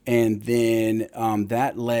 And then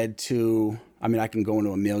that led to, I mean, I can go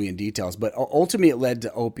into a million details, but ultimately it led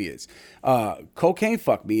to opiates. Cocaine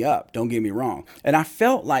fucked me up, don't get me wrong. And I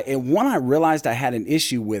felt like, and when I realized I had an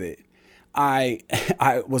issue with it, I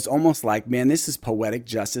was almost like, man, this is poetic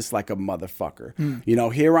justice like a motherfucker. You know,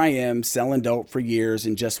 here I am selling dope for years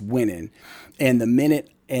and just winning. And the minute,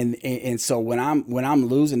 and so when I'm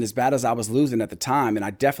losing as bad as I was losing at the time, and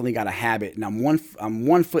I definitely got a habit, and I'm one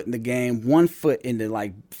foot in the game, 1 foot into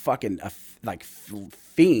like fucking like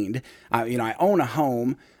fiend. I own a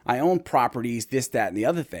home, I own properties, this, that, and the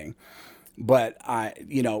other thing. But I'm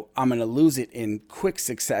going to lose it in quick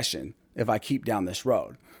succession if I keep down this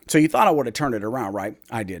road. So you thought I would have turned it around, right?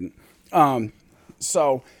 I didn't.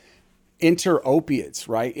 So enter opiates,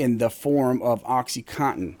 right? In the form of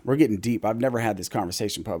OxyContin. We're getting deep. I've never had this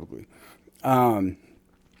conversation publicly.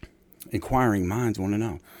 Inquiring minds want to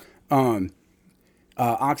know.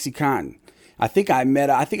 OxyContin. I think I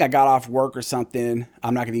got off work or something.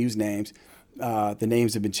 I'm not going to use names. The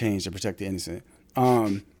names have been changed to protect the innocent.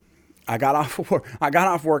 I got off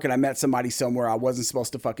work and I met somebody somewhere I wasn't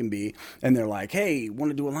supposed to fucking be. And they're like, hey, want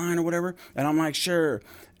to do a line or whatever? And I'm like, sure.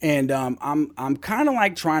 And I'm kind of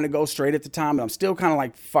like trying to go straight at the time, but I'm still kind of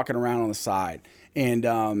like fucking around on the side. And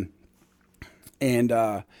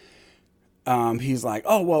he's like,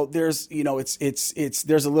 oh, well, there's,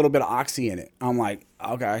 there's a little bit of oxy in it. I'm like,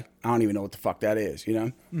 okay, I don't even know what the fuck that is, you know?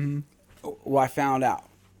 Mm-hmm. Well, I found out.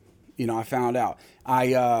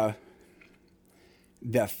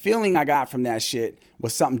 The feeling I got from that shit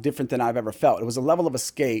was something different than I've ever felt. It was a level of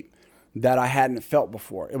escape that I hadn't felt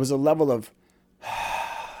before. It was a level of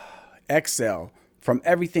exhale from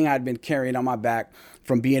everything I'd been carrying on my back,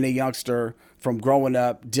 from being a youngster, from growing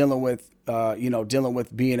up, dealing with being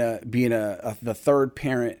the third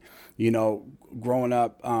parent, growing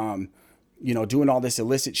up, doing all this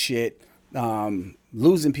illicit shit,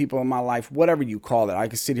 losing people in my life, whatever you call it. I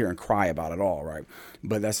could sit here and cry about it all, right?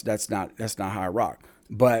 But that's not how I rock.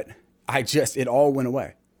 But it all went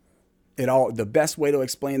away. The best way to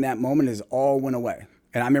explain that moment is all went away.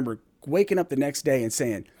 And I remember waking up the next day and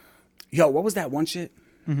saying, yo, what was that one shit?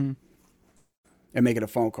 Mm-hmm. And making a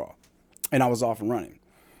phone call. And I was off and running.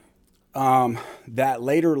 That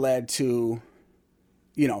later led to,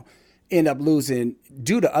 end up losing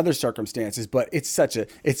due to other circumstances, but it's such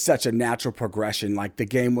a natural progression. Like the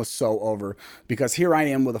game was so over because here I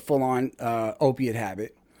am with a full on opiate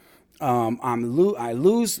habit. I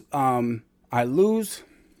lose.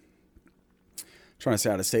 Trying to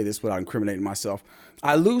say how to say this without incriminating myself.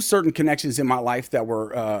 I lose certain connections in my life that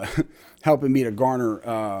were helping me to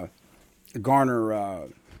garner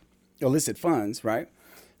illicit funds, right?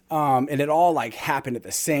 And it all like happened at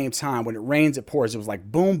the same time. When it rains, it pours. It was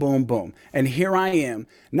like boom, boom, boom. And here I am.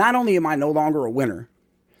 Not only am I no longer a winner,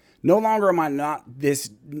 no longer this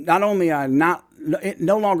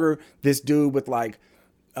dude with like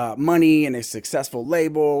money and a successful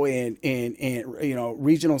label and you know,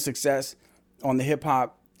 regional success on the hip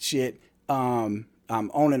hop shit. I'm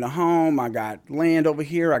owning a home. I got land over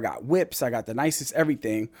here. I got whips. I got the nicest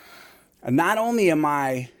everything. And not only am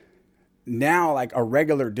I now like a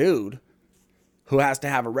regular dude who has to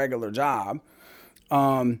have a regular job,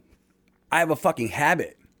 I have a fucking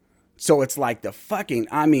habit. So it's like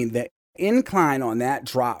the incline on that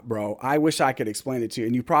drop, bro. I wish I could explain it to you.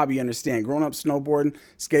 And you probably understand. Growing up snowboarding,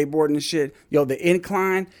 skateboarding and shit. Yo, the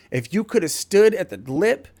incline, if you could have stood at the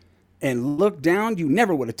lip and looked down, you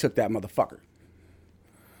never would have took that motherfucker.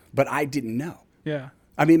 But I didn't know. Yeah.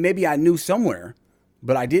 I mean, maybe I knew somewhere,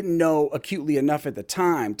 but I didn't know acutely enough at the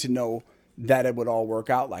time to know that it would all work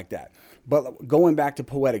out like that. But going back to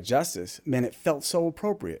Poetic Justice, man, it felt so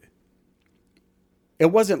appropriate. It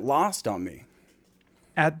wasn't lost on me.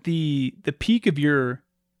 At the peak of your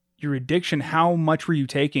addiction, how much were you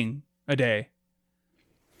taking a day?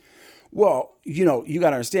 Well, you know, you got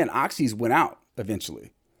to understand, oxys went out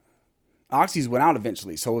eventually.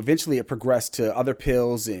 So eventually it progressed to other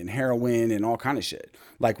pills and heroin and all kind of shit.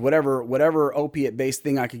 Like whatever opiate based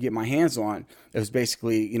thing I could get my hands on, it was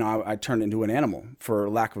basically, you know, I turned into an animal, for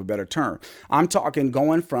lack of a better term. I'm talking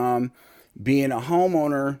going from being a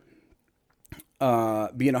homeowner,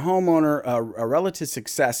 a relative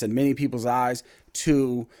success in many people's eyes,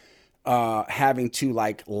 to having to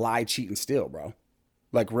like lie, cheat, and steal, bro.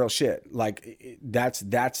 Like real shit. Like that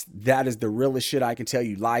is the realest shit I can tell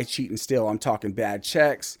you. Lie, cheat, and steal. I'm talking bad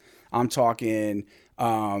checks. I'm talking,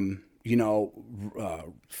 fuck.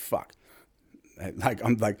 Like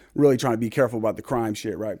I'm like really trying to be careful about the crime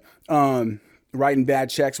shit, right? Writing bad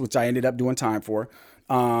checks, which I ended up doing time for.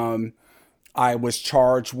 I was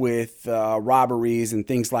charged with robberies and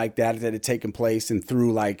things like that had taken place, and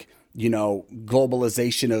through like, you know,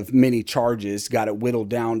 globalization of many charges, got it whittled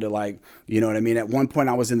down to like, you know what I mean? At one point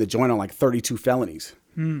I was in the joint on like 32 felonies.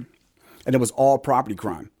 And it was all property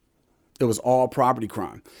crime. You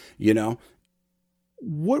know?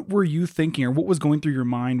 What were you thinking, or what was going through your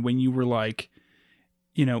mind when you were like,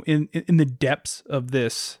 you know, in the depths of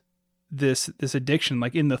this addiction,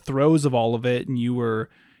 like in the throes of all of it, and you were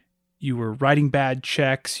writing bad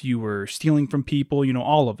checks, you were stealing from people, you know,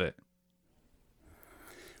 all of it?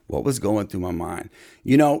 What was going through my mind?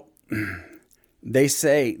 You know, they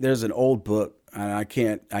say there's an old book, and I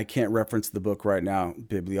can't reference the book right now,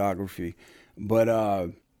 bibliography, but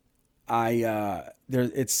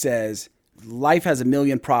it says life has a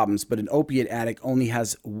million problems, but an opiate addict only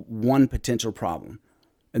has one potential problem,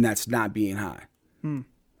 and that's not being high.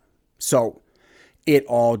 So it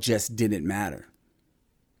all just didn't matter.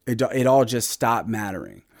 It all just stopped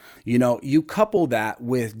mattering. You know, you couple that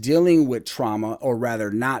with dealing with trauma, or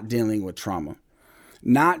rather not dealing with trauma,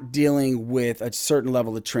 not dealing with a certain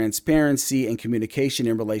level of transparency and communication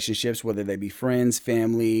in relationships, whether they be friends,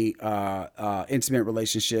 family, intimate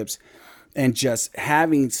relationships, and just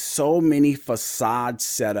having so many facades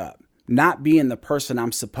set up, not being the person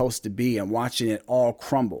I'm supposed to be, and watching it all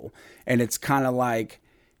crumble. And it's kind of like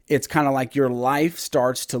your life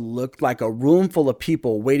starts to look like a room full of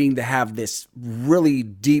people waiting to have this really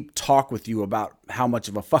deep talk with you about how much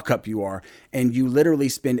of a fuck up you are. And you literally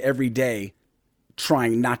spend every day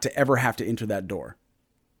trying not to ever have to enter that door.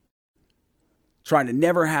 Trying to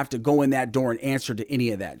never have to go in that door and answer to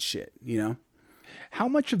any of that shit, you know? How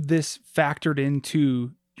much of this factored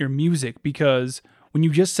into your music? Because when you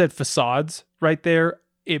just said facades right there,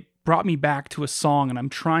 it brought me back to a song, and I'm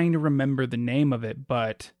trying to remember the name of it,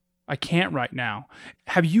 but I can't right now.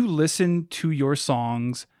 Have you listened to your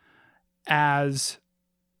songs as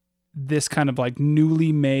this kind of like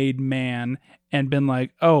newly made man and been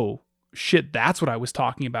like, oh shit, that's what I was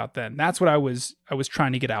talking about then. That's what I was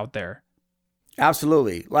trying to get out there.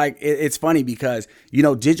 Absolutely. Like it's funny because, you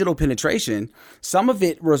know, Digital Penetration, some of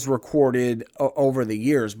it was recorded over the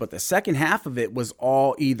years, but the second half of it was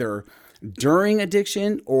all either during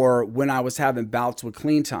addiction or when I was having bouts with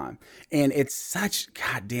clean time. And it's such,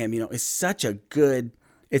 goddamn, you know, it's such a good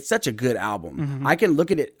It's such a good album. I can look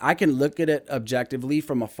at it objectively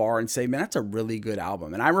from afar and say, man, that's a really good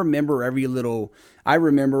album. And I remember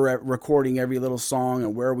recording every little song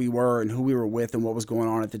and where we were and who we were with and what was going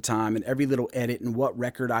on at the time, and every little edit and what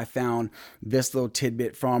record I found this little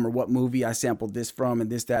tidbit from, or what movie I sampled this from, and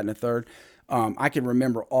this, that, and the third. I can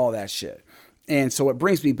remember all that shit. And so it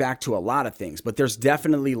brings me back to a lot of things, but there's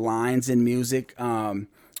definitely lines in music.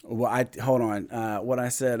 What I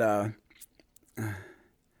said,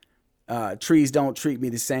 trees don't treat me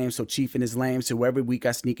the same, so chiefin' is lame. So every week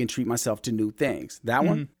I sneak and treat myself to new things. That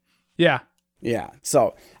one? Yeah. Yeah.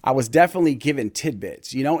 So I was definitely given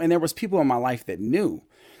tidbits, you know, and there was people in my life that knew,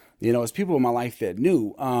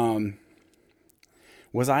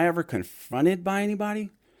 was I ever confronted by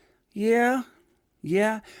anybody? Yeah.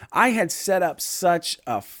 I had set up such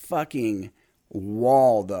a fucking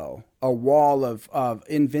wall, though, a wall of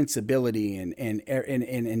invincibility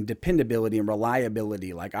and dependability and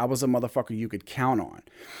reliability. Like, I was a motherfucker you could count on.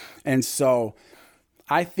 And so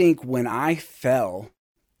I think when I fell,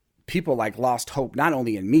 people like lost hope, not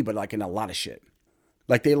only in me, but like in a lot of shit.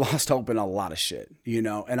 Like, they lost hope in a lot of shit,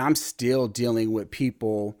 and I'm still dealing with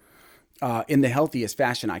people in the healthiest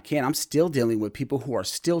fashion I can. I'm still dealing with people who are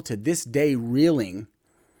still to this day reeling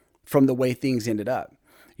from the way things ended up.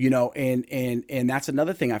 And that's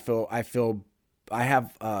another thing I feel I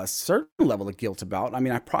have a certain level of guilt about. I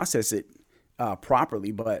mean, I process it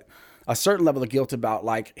properly, but a certain level of guilt about,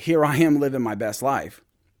 like, here I am living my best life,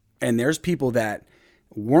 and there's people that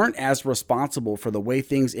weren't as responsible for the way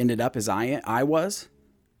things ended up as I was,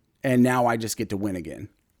 and now I just get to win again.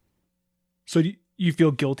 So do you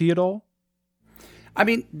feel guilty at all? I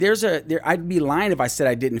mean, I'd be lying if I said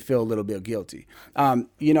I didn't feel a little bit guilty.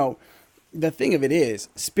 The thing of it is,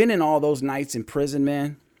 spending all those nights in prison,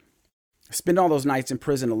 man, spending all those nights in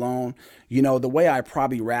prison alone, the way I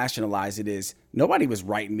probably rationalize it is nobody was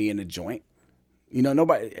writing me in a joint.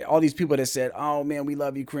 Nobody, all these people that said, oh man, we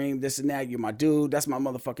love you, Cream, this and that, you're my dude, that's my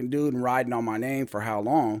motherfucking dude, and riding on my name for how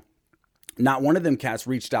long? Not one of them cats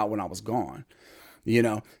reached out when I was gone.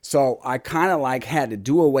 So I kind of like had to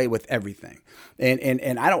do away with everything.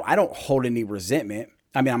 And I don't hold any resentment.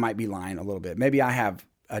 I mean, I might be lying a little bit. Maybe I have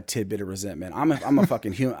a tidbit of resentment. I'm a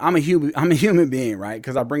fucking human. I'm a human being, right?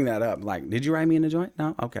 Because I bring that up. Like, did you write me in a joint?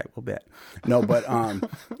 No? Okay, we'll bet. No, but and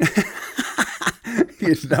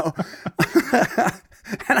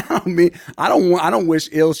I don't wish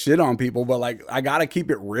ill shit on people, but like, I gotta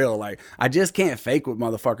keep it real. Like, I just can't fake with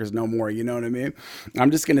motherfuckers no more. You know what I mean?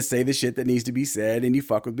 I'm just gonna say the shit that needs to be said, and you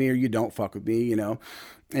fuck with me or you don't fuck with me.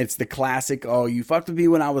 It's the classic, oh, you fucked with me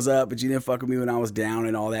when I was up, but you didn't fuck with me when I was down,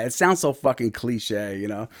 and all that. It sounds so fucking cliche,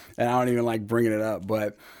 and I don't even like bringing it up,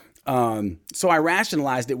 but so I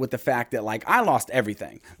rationalized it with the fact that, like, I lost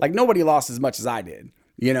everything. Like, nobody lost as much as I did.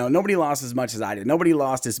 Nobody lost as much as I did. Nobody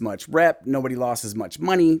lost as much rep. Nobody lost as much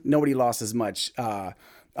money. Nobody lost as much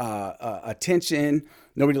attention.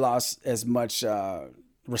 Nobody lost as much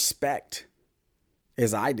respect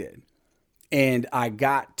as I did. And I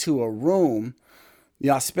got to a room,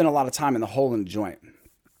 I spent a lot of time in the hole in the joint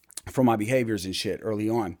for my behaviors and shit early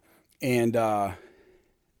on. But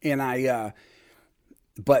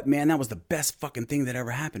man, that was the best fucking thing that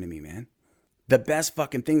ever happened to me, man. The best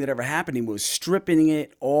fucking thing that ever happened to me was stripping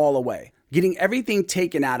it all away, getting everything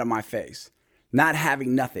taken out of my face, not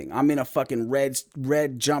having nothing. I'm in a fucking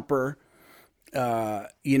red jumper.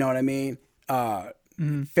 You know what I mean?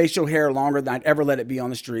 Facial hair longer than I'd ever let it be on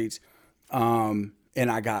the streets. And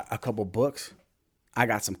I got a couple books. I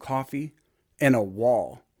got some coffee and a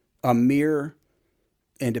wall, a mirror,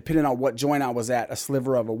 and depending on what joint I was at, a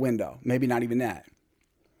sliver of a window, maybe not even that.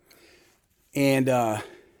 And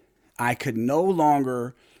I could no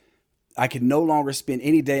longer spend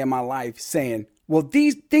any day of my life saying, well,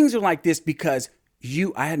 these things are like this because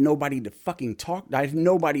I had nobody to fucking talk. I had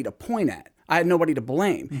nobody to point at. I had nobody to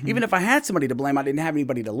blame. Mm-hmm. Even if I had somebody to blame, I didn't have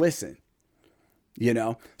anybody to listen.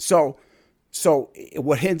 So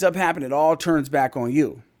what ends up happening, it all turns back on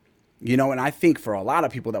you. And I think for a lot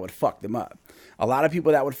of people that would fuck them up.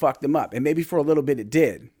 And maybe for a little bit it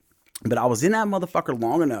did. But I was in that motherfucker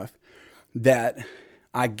long enough that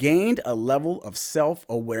I gained a level of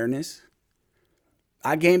self-awareness.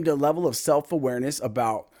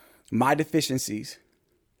 About my deficiencies,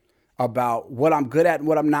 about what I'm good at and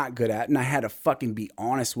what I'm not good at. And I had to fucking be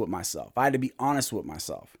honest with myself. And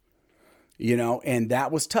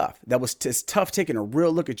that was tough. It's tough taking a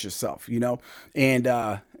real look at yourself, and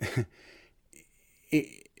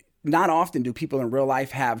not often do people in real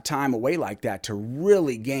life have time away like that to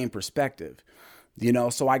really gain perspective.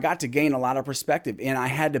 So I got to gain a lot of perspective, and I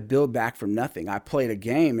had to build back from nothing. I played a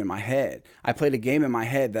game in my head.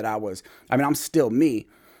 that I'm still me,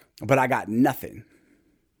 but I got nothing.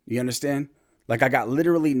 You understand? Like I got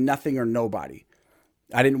literally nothing or nobody.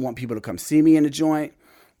 I didn't want people to come see me in the joint.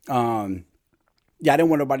 I didn't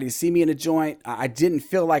want nobody to see me in the joint. I didn't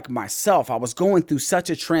feel like myself. I was going through such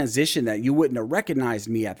a transition that you wouldn't have recognized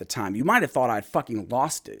me at the time. You might have thought I'd fucking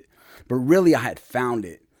lost it, but really I had found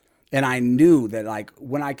it. And I knew that like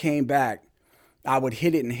when I came back, I would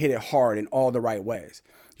hit it and hit it hard in all the right ways.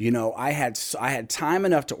 You know, I had time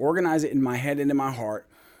enough to organize it in my head and in my heart,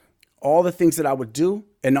 all the things that I would do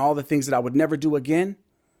and all the things that I would never do again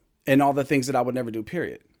and all the things that I would never do,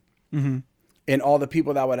 period. Mm-hmm. And all the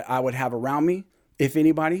people that I would have around me, if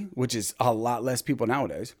anybody, which is a lot less people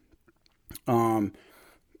nowadays, and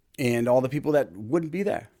all the people that wouldn't be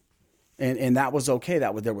there, and that was okay.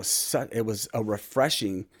 It was a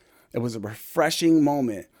refreshing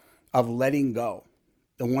moment of letting go.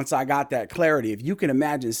 And once I got that clarity, if you can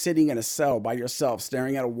imagine sitting in a cell by yourself,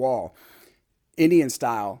 staring at a wall, Indian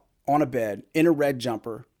style, on a bed, in a red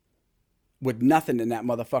jumper, with nothing in that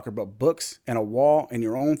motherfucker but books and a wall and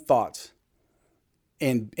your own thoughts,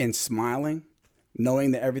 and smiling,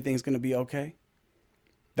 knowing that everything's going to be okay,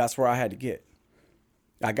 that's where I had to get.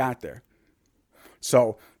 I got there.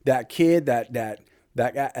 So that kid, that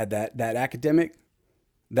academic,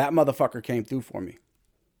 that motherfucker came through for me.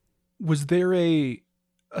 Was there a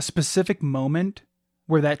specific moment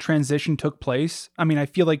where that transition took place? I mean, I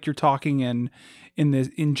feel like you're talking in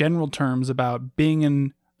general terms about being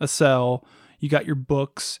in a cell. You got your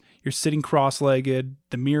books, you're sitting cross-legged,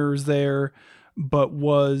 the mirror's there, but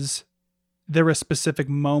was there a specific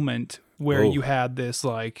moment where you had this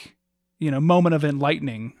moment of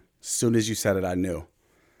enlightening? Soon as you said it, I knew.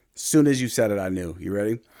 You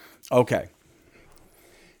ready? Okay.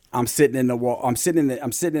 I'm sitting in the wall. I'm sitting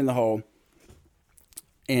in the hole,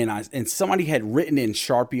 and somebody had written in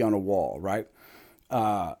Sharpie on a wall, right?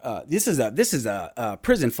 This is a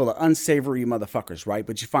prison full of unsavory motherfuckers, right?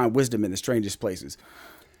 But you find wisdom in the strangest places.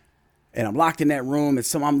 And I'm locked in that room, and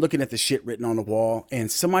I'm looking at the shit written on the wall,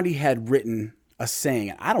 and somebody had written a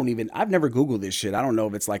saying. I've never Googled this shit. I don't know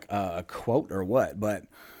if it's like a quote or what, but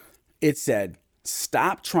it said,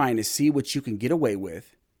 "Stop trying to see what you can get away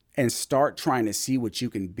with and start trying to see what you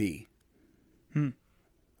can be." And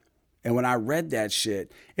when I read that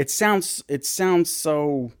shit, it sounds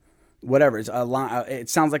so whatever. It's a line. It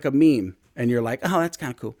sounds like a meme, and you're like, "Oh, that's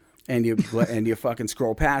kind of cool," and you fucking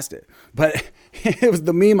scroll past it. But it was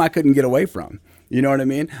the meme I couldn't get away from. You know what I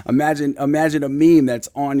mean? Imagine a meme that's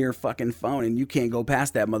on your fucking phone, and you can't go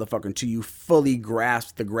past that motherfucker until you fully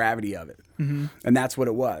grasp the gravity of it. Mm-hmm. And that's what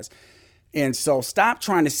it was. And so stop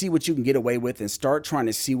trying to see what you can get away with and start trying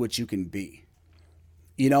to see what you can be.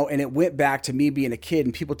 You know, and it went back to me being a kid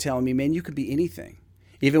and people telling me, man, you could be anything.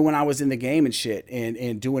 Even when I was in the game and shit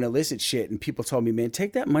and doing illicit shit, and people told me, man,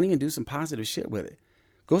 take that money and do some positive shit with it.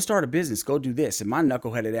 Go start a business, go do this. And my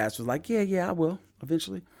knuckleheaded ass was like, yeah, I will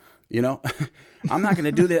eventually. You know, I'm not going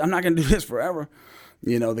to do this. I'm not going to do this forever.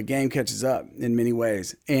 You know, the game catches up in many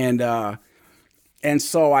ways. And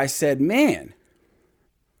so I said, man,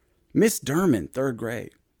 Miss Derman, third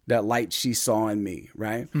grade, that light she saw in me,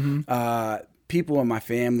 right? Mm-hmm. People in my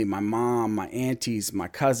family, my mom, my aunties, my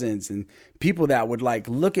cousins, and people that would like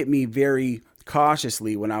look at me very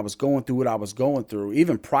cautiously when I was going through what I was going through,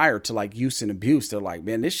 even prior to like use and abuse. They're like,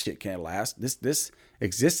 man, this shit can't last. This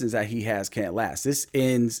existence that he has can't last. This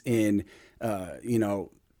ends in,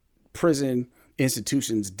 prison,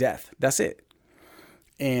 institutions, death. That's it.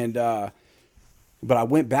 And, but I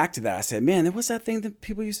went back to that. I said, man, what's that thing that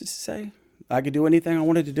people used to say? I could do anything I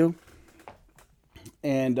wanted to do.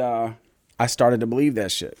 And, I started to believe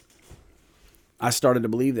that shit.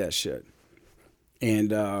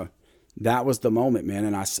 And, that was the moment, man.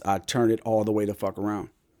 And I turned it all the way the fuck around.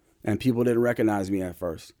 And people didn't recognize me at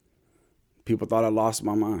first. People thought I lost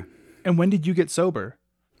my mind. And when did you get sober?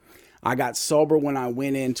 I got sober when I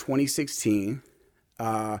went in 2016.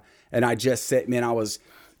 And I just said, man,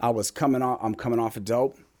 I'm coming off of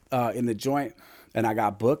dope in the joint, and I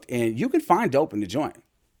got booked. And you can find dope in the joint.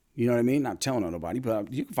 You know what I mean? Not telling on nobody,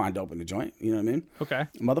 but you can find dope in the joint. You know what I mean? Okay.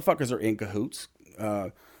 Motherfuckers are in cahoots.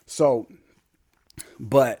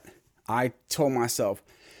 But I told myself,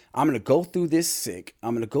 I'm going to go through this sick.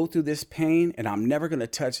 I'm going to go through this pain, and I'm never going to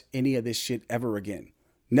touch any of this shit ever again.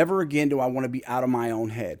 Never again do I want to be out of my own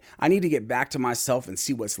head. I need to get back to myself and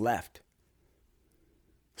see what's left.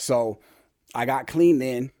 So I got clean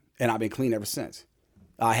then, and I've been clean ever since.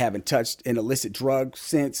 I haven't touched an illicit drug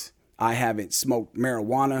since. I haven't smoked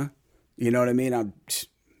marijuana. You know what I mean?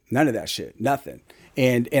 None of that shit. Nothing.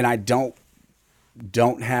 And I don't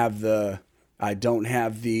have the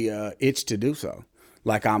itch to do so.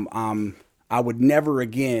 Like I would never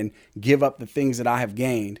again give up the things that I have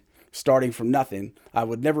gained starting from nothing. I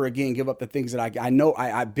would never again give up the things that I know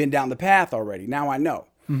I've been down the path already. Now I know.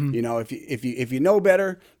 You know, if you know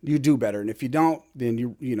better, you do better. And if you don't, then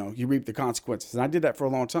you reap the consequences. And I did that for a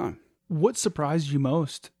long time. What surprised you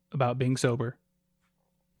most about being sober?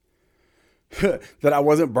 That I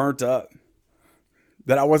wasn't burnt up.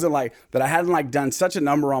 That I wasn't like, that I hadn't like done such a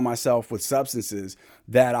number on myself with substances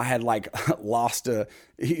that I had like lost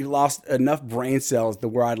enough brain cells to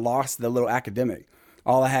where I'd lost the little academic.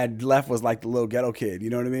 All I had left was like the little ghetto kid, you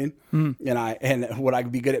know what I mean? And would I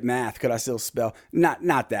be good at math? Could I still spell?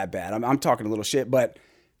 Not that bad. I'm talking a little shit, but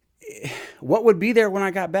what would be there when I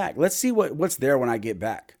got back? Let's see what's there when I get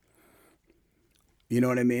back. You know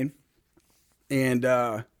what I mean? And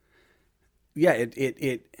yeah,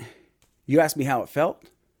 you asked me how it felt.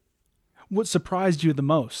 What surprised you the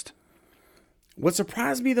most? What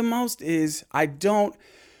surprised me the most is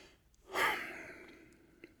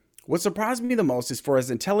What surprised me the most is, for as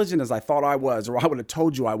intelligent as I thought I was, or I would have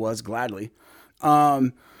told you I was gladly,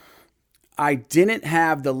 I didn't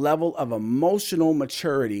have the level of emotional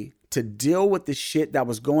maturity to deal with the shit that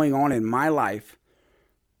was going on in my life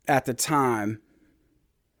at the time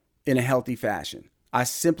in a healthy fashion. I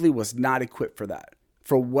simply was not equipped for that,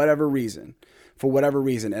 for whatever reason.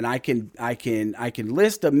 And I can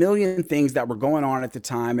list a million things that were going on at the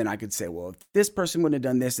time, and I could say, well, if this person wouldn't have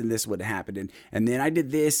done this and this would have happened, and then I did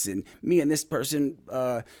this, and me and this person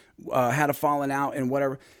had a falling out, and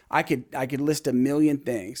whatever. I could list a million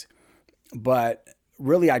things, but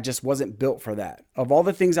really I just wasn't built for that. Of all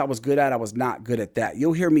the things I was good at, I was not good at that.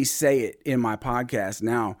 You'll hear me say it in my podcast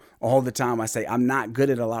now all the time. I say I'm not good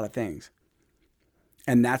at a lot of things,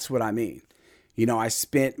 and that's what I mean. You know, I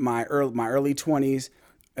spent my early 20s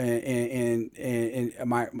I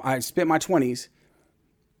spent my 20s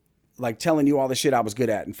like telling you all the shit I was good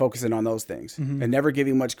at and focusing on those things and never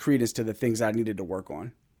giving much credence to the things I needed to work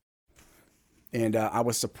on. And I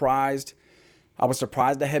was surprised. I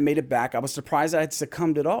had made it back. I was surprised I had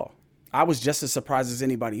succumbed at all. I was just as surprised as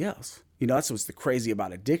anybody else. You know, that's what's the crazy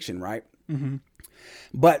about addiction, right?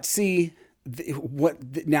 But see,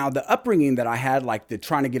 now the upbringing that I had, like the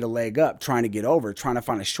trying to get a leg up, trying to get over, trying to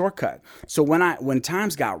find a shortcut. So when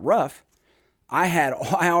times got rough, I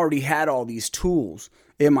already had all these tools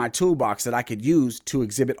in my toolbox that I could use to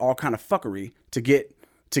exhibit all kind of fuckery to get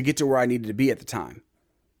to where I needed to be at the time.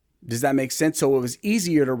 Does that make sense? So it was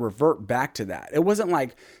easier to revert back to that. It wasn't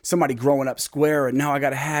like somebody growing up square and now I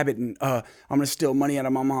got a habit and I'm going to steal money out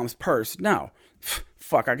of my mom's purse. No.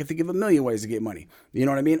 Fuck, I can think of a million ways to get money. You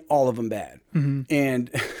know what I mean? All of them bad.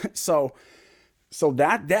 And so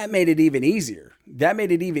that made it even easier. That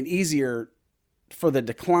made it even easier for the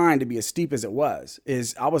decline to be as steep as it was,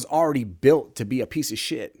 is I was already built to be a piece of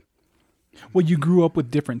shit. Well, you grew up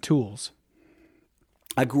with different tools.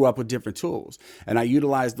 I grew up with different tools, and I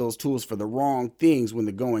utilized those tools for the wrong things when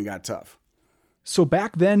the going got tough. So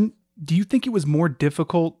back then, do you think it was more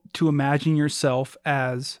difficult to imagine yourself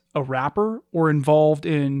as a rapper or involved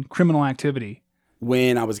in criminal activity?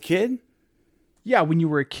 When I was a kid? Yeah, when you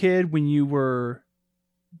were a kid, when you were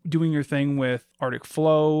doing your thing with Arctic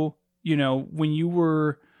Flow, you know, when you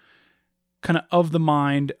were kind of the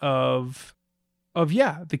mind of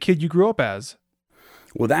the kid you grew up as.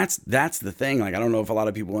 Well, that's the thing. Like, I don't know if a lot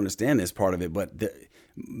of people understand this part of it, but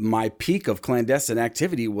my peak of clandestine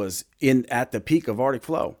activity was at the peak of Arctic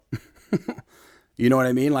Flow. You know what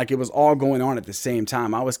I mean? Like, it was all going on at the same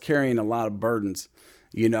time. I was carrying a lot of burdens,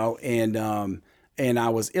 you know, and I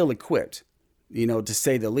was ill-equipped, you know, to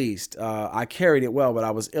say the least. I carried it well, but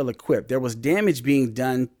I was ill-equipped. There was damage being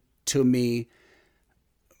done to me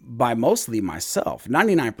by mostly myself.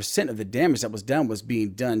 99% of the damage that was done was being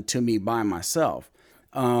done to me by myself.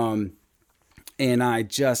 And I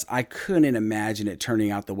couldn't imagine it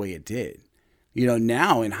turning out the way it did. You know,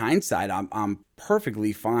 now in hindsight, I'm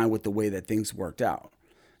perfectly fine with the way that things worked out,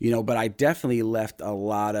 you know, but I definitely left a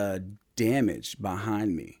lot of damage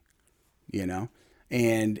behind me, you know,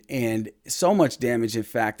 and so much damage, in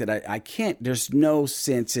fact, that I can't, there's no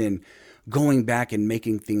sense in going back and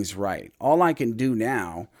making things right. All I can do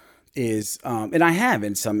now is, and I have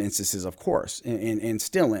in some instances, of course, and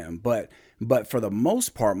still am, but for the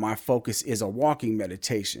most part, my focus is a walking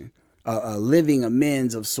meditation, a living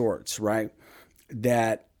amends of sorts, right?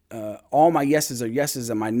 That all my yeses are yeses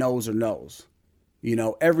and my no's are no's. You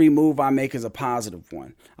know, every move I make is a positive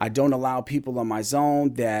one. I don't allow people in my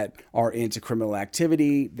zone that are into criminal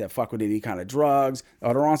activity, that fuck with any kind of drugs,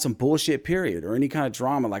 or they're on some bullshit period, or any kind of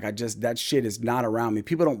drama. Like, that shit is not around me.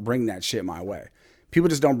 People don't bring that shit my way. People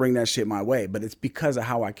just don't bring that shit my way, but it's because of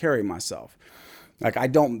how I carry myself. Like, I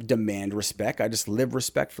don't demand respect. I just live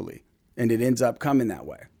respectfully, and it ends up coming that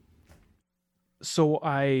way. So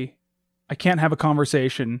I I can't have a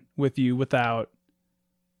conversation with you without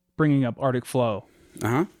bringing up Arctic Flow.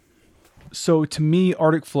 Uh-huh. So to me,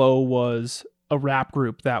 Arctic Flow was a rap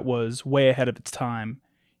group that was way ahead of its time.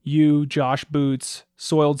 You, Josh Boots,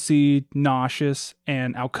 Soiled Seed, Nauseous,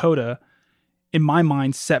 and Alcoda, in my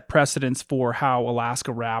mind, set precedents for how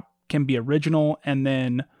Alaska rap can be original and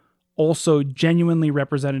then also genuinely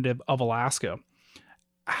representative of Alaska.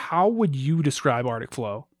 How would you describe Arctic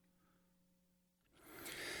Flow?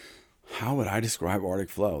 How would I describe Arctic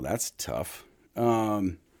Flow? That's tough. I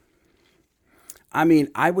mean,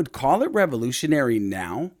 I would call it revolutionary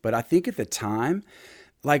now, but I think at the time,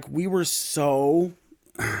 like we were so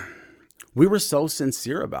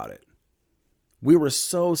sincere about it. We were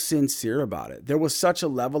so sincere about it. There was such a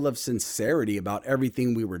level of sincerity about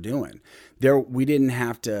everything we were doing. We didn't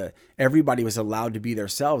have to, everybody was allowed to be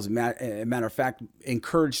themselves. Matter of fact,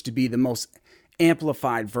 encouraged to be the most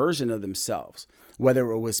amplified version of themselves.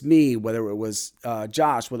 Whether it was me, whether it was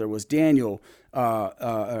Josh, whether it was Daniel,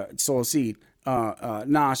 Soul Seed,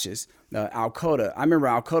 Nauseous, Alcoda. I remember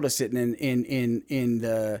Alcoda sitting in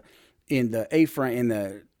the A-frame, in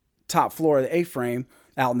the top floor of the A-frame,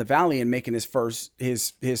 out in the valley and making his first,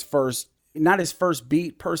 not his first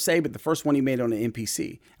beat per se, but the first one he made on the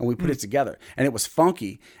MPC. And we put it together and it was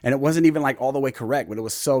funky and it wasn't even like all the way correct, but it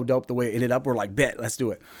was so dope the way it ended up. We're like, bet, let's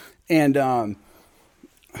do it. And,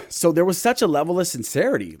 so there was such a level of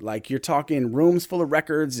sincerity, like you're talking rooms full of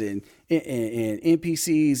records and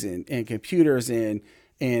MPCs and computers and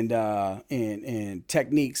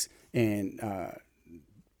techniques and,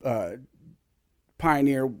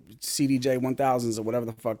 Pioneer CDJ 1000s or whatever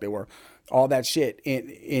the fuck they were, all that shit. And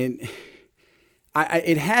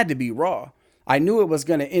it had to be raw. I knew it was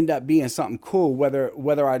going to end up being something cool,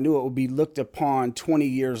 whether I knew it would be looked upon 20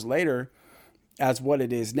 years later as what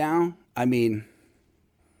it is now. I mean,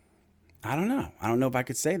 I don't know. I don't know if I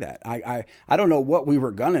could say that. I don't know what we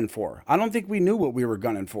were gunning for. I don't think we knew what we were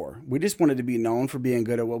gunning for. We just wanted to be known for being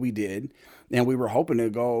good at what we did. And we were hoping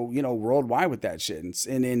to go, worldwide with that shit.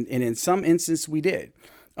 And in some instance we did.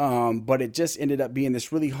 But it just ended up being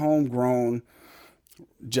this really homegrown,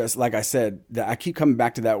 just like I said, that I keep coming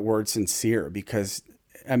back to that word sincere because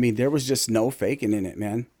I mean, there was just no faking in it,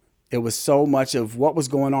 man. It was so much of what was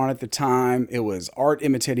going on at the time. It was art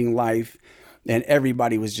imitating life. And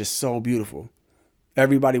everybody was just so beautiful.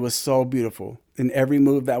 Everybody was so beautiful. And every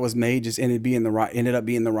move that was made just ended up being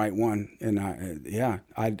the right one. And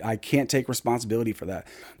I can't take responsibility for that.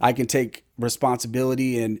 I can take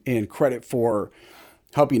responsibility and credit for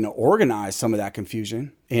helping to organize some of that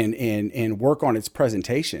confusion and work on its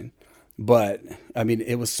presentation. But I mean,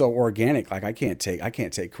 it was so organic. Like I can't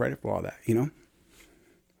take credit for all that,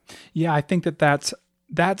 Yeah, I think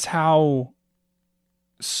that's how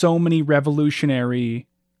so many revolutionary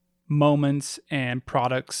moments and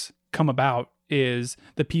products come about, is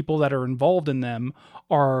the people that are involved in them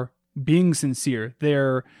are being sincere.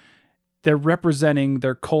 They're representing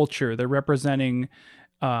their culture. They're representing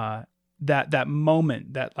that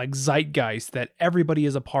moment, that like zeitgeist that everybody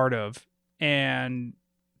is a part of, and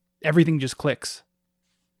everything just clicks.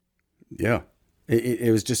 Yeah,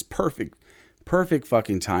 it was just perfect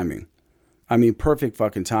fucking timing. I mean, perfect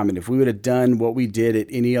fucking timing. If we would have done what we did at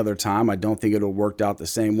any other time, I don't think it would have worked out the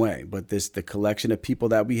same way. But the collection of people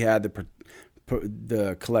that we had,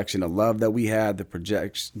 the collection of love that we had,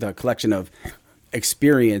 the collection of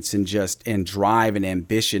experience and drive and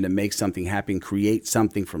ambition to make something happen, create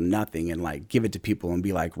something from nothing, and like give it to people and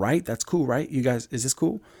be like, right, that's cool, right? You guys, is this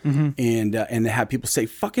cool? Mm-hmm. And to have people say,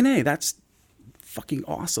 fucking A, that's fucking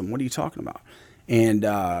awesome. What are you talking about? And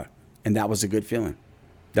that was a good feeling.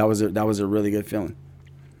 That was a really good feeling.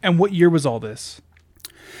 And what year was all this?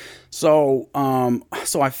 So I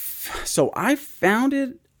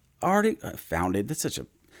founded Arctic. Founded. That's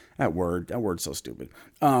that word's so stupid.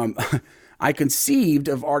 I conceived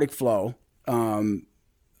of Arctic Flow in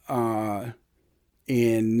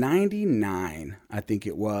 99, I think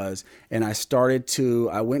it was, and I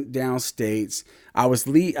went downstates. I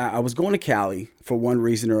was going to Cali for one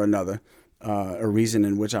reason or another. A reason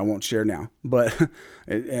in which I won't share now, but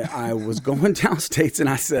I was going downstates and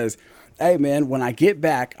I says, hey man, when I get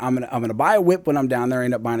back, I'm going to buy a whip when I'm down there. I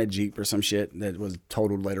end up buying a Jeep or some shit that was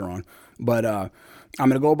totaled later on. But, I'm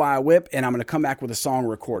going to go buy a whip and I'm going to come back with a song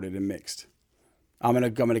recorded and mixed. I'm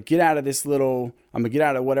going to get out of I'm going to get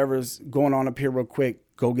out of whatever's going on up here real quick,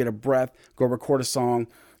 go get a breath, go record a song,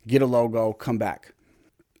 get a logo, come back.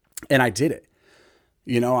 And I did it.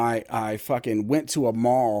 I fucking went to a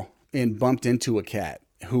mall and bumped into a cat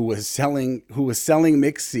who was selling mix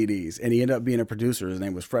CDs, and he ended up being a producer. His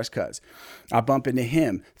name was Fresh Cuts. I bump into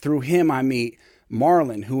him. Through him, I meet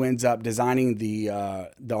Marlon, who ends up designing the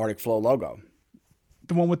Arctic Flow logo.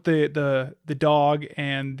 The one with the dog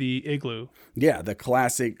and the igloo. Yeah, the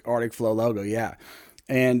classic Arctic Flow logo. Yeah,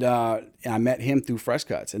 and I met him through Fresh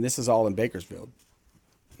Cuts, and this is all in Bakersfield.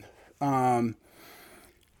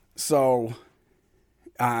 So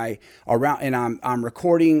I'm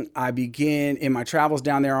recording. I begin in my travels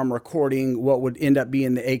down there. I'm recording what would end up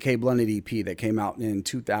being the AK Blunted EP that came out in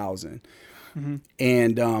 2000. Mm-hmm.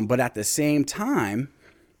 And but at the same time,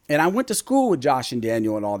 and I went to school with Josh and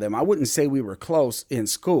Daniel and all them. I wouldn't say we were close in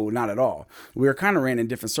school, not at all. We were kind of ran in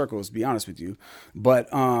different circles, to be honest with you. But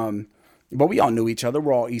we all knew each other.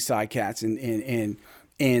 We're all East Side cats, and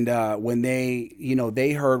when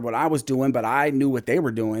they heard what I was doing, but I knew what they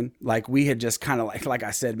were doing. Like we had just kind of like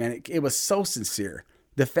I said, man, it was so sincere.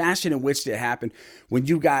 The fashion in which it happened, when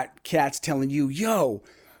you got cats telling you, yo,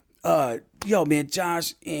 man,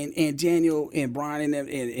 Josh and Daniel and Brian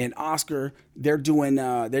and Oscar, they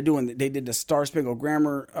did the Star Spangled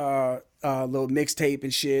Grammar little mixtape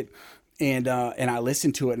and shit, and I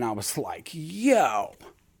listened to it and I was like, yo,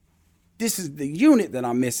 this is the unit that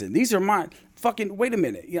I'm missing. These are my fucking, wait a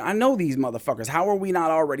minute. I know these motherfuckers. How are we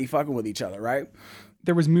not already fucking with each other, right?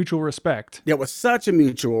 There was mutual respect. There was such a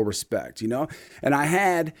mutual respect, and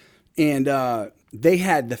they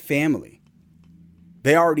had the family.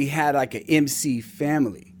 They already had like an MC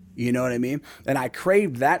family, you know what I mean? And I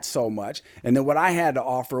craved that so much. And then what I had to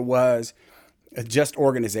offer was just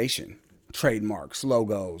organization, trademarks,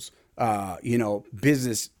 logos,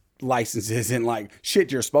 business licenses, and like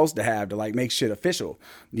shit you're supposed to have to like make shit official,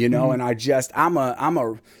 Mm-hmm.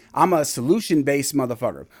 And I'm a solution-based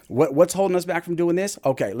motherfucker. What's holding us back from doing this?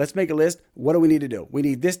 Okay, let's make a list. What do we need to do? We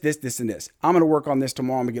need this, and this. I'm going to work on this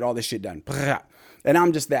tomorrow. I'm going to get all this shit done. And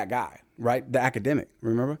I'm just that guy. Right? The academic,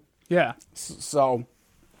 remember? Yeah. So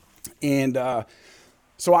I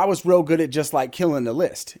was real good at just like killing the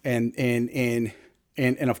list. And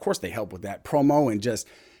of course they help with that promo and just,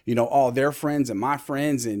 all their friends and my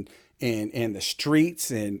friends and the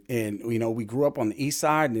streets and we grew up on the East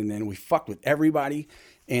Side, and then we fucked with everybody.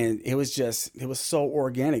 And it was so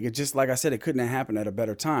organic. It just, like I said, it couldn't have happened at a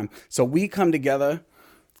better time. So we come together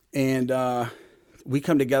I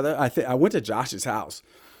went to Josh's house.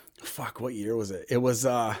 Fuck, what year was it? It was,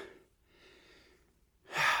 I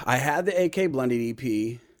had the AK Blunted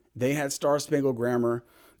EP. They had Star Spangled Grammar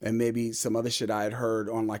and maybe some other shit I had heard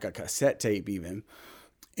on like a cassette tape even.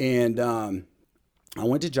 And I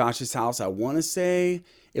went to Josh's house. I want to say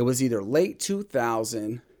it was either late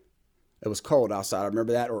 2000. It was cold outside. I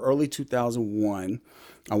remember that, or early 2001.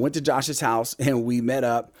 I went to Josh's house and we met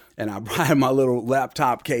up, and I brought my little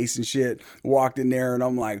laptop case and shit, walked in there, and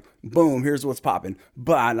I'm like, boom, here's what's popping.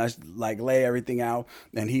 But I like lay everything out,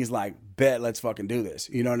 and he's like, bet, let's fucking do this.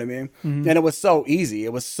 You know what I mean? Mm-hmm. And it was so easy.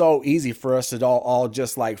 It was so easy for us to all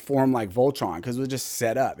just like form like Voltron, because we were just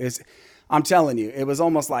set up. I'm telling you, it was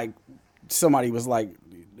almost like somebody was like,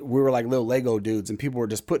 we were like little Lego dudes, and people were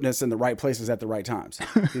just putting us in the right places at the right times,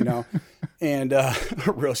 and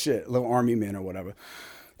real shit, little army men or whatever.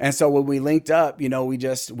 And so when we linked up, we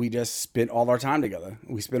just spent all our time together.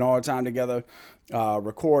 We spent all our time together,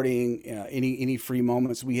 recording any free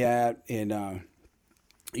moments we had, and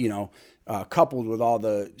coupled with all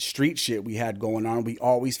the street shit we had going on, we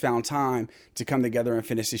always found time to come together and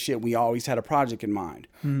finish the shit. We always had a project in mind,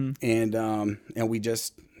 mm-hmm. And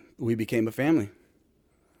we became a family.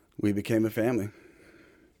 We became a family.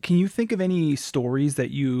 Can you think of any stories that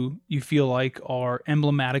you feel like are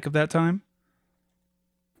emblematic of that time?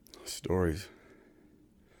 Stories.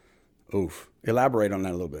 Oof. Elaborate on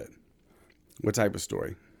that a little bit. What type of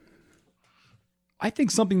story? I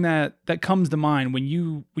think something that comes to mind when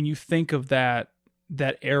you think of that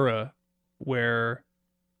era where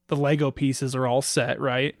the Lego pieces are all set,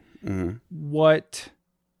 right? Mm-hmm. What's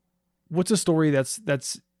a story that's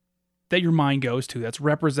that your mind goes to that's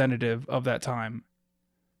representative of that time?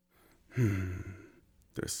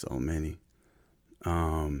 There's so many.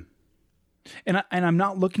 And I'm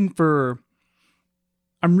not looking for,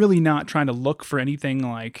 I'm really not trying to look for anything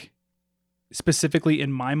like specifically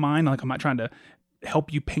in my mind. Like I'm not trying to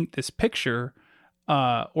help you paint this picture,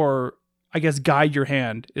 or I guess guide your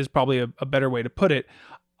hand is probably a better way to put it.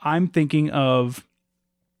 I'm thinking of,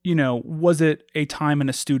 was it a time in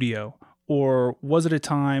a studio, or was it a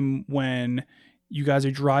time when you guys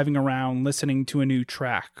are driving around listening to a new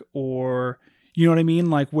track, or, you know what I mean?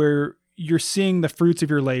 Like where you're seeing the fruits of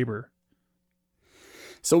your labor.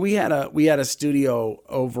 So we had a studio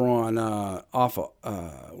over on off of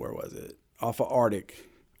where was it? Off of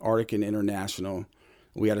Arctic and International,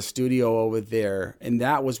 We had a studio over there, and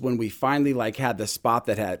that was when we finally like had the spot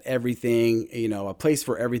that had everything, you know, a place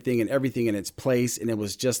for everything and everything in its place, and it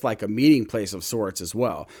was just like a meeting place of sorts as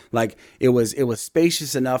well. Like it was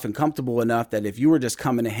spacious enough and comfortable enough that if you were just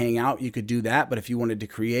coming to hang out, you could do that, but if you wanted to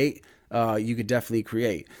create, you could definitely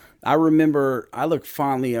create. I remember I look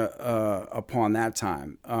fondly upon that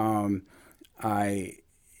time.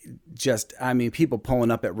 People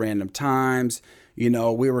pulling up at random times. You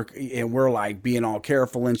know, we're like being all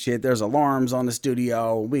careful and shit. There's alarms on the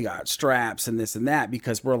studio. We got straps and this and that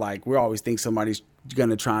because we always think somebody's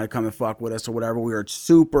gonna try to come and fuck with us or whatever. We were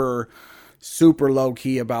super, super low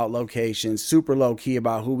key about locations, super low key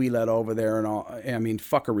about who we let over there and all. I mean,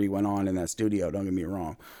 fuckery went on in that studio. Don't get me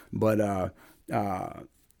wrong, but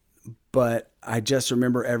I just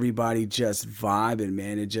remember everybody just vibing,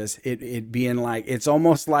 man. It being like, it's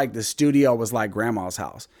almost like the studio was like grandma's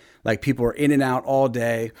house. Like people are in and out all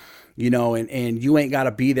day, you know, and you ain't got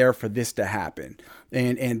to be there for this to happen.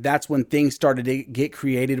 And that's when things started to get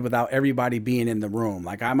created without everybody being in the room.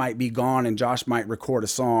 Like I might be gone and Josh might record a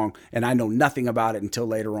song and I know nothing about it until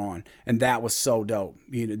later on. And that was so dope.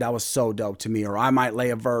 You know, that was so dope to me. Or I might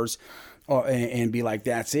lay a verse and be like,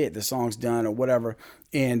 that's it, the song's done or whatever.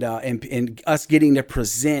 And us getting to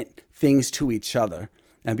present things to each other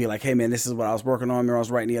and be like, hey man, this is what I was working on. Remember I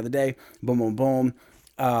was writing the other day, boom, boom, boom.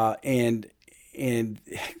 And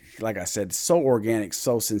like I said, so organic,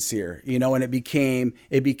 so sincere, you know, and it became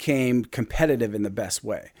competitive in the best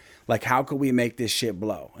way. Like, how could we make this shit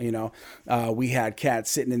blow? You know, we had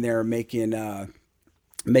cats sitting in there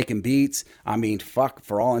making beats. I mean, fuck,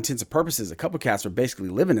 for all intents and purposes, a couple cats were basically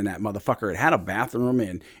living in that motherfucker. It had a bathroom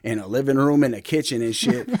and a living room and a kitchen and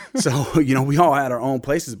shit. So, you know, we all had our own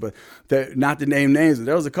places, but not to name names, but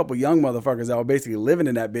there was a couple young motherfuckers that were basically living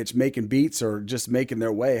in that bitch, making beats or just making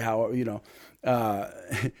their way, how, you know,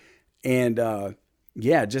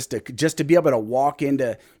 yeah, just to be able to walk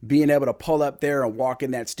into being able to pull up there and walk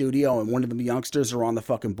in that studio and one of the youngsters are on the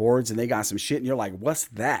fucking boards and they got some shit and you're like, what's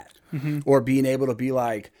that? Mm-hmm. Or being able to be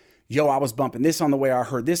like, yo, I was bumping this on the way. I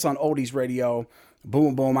heard this on oldies radio.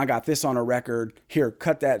 Boom, boom. I got this on a record. Here,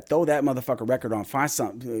 cut that, throw that motherfucker record on. Find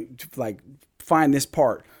something, like find this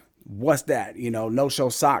part. What's that? You know, No Show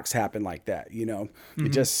Socks happened like that, you know, mm-hmm. It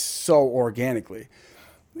just so organically.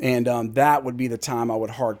 And that would be the time I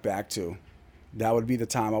would hark back to. That would be the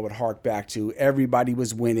time I would hark back to. Everybody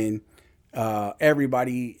was winning.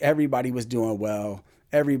 Everybody was doing well.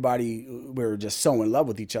 We were just so in love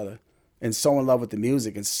with each other and so in love with the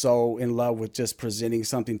music and so in love with just presenting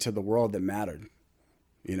something to the world that mattered,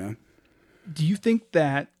 you know? Do you think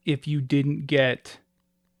that if you didn't get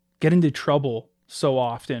into trouble so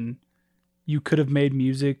often, you could have made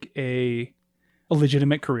music a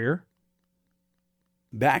legitimate career?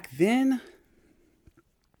 Back then,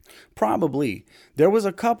 probably. There was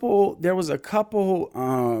a couple,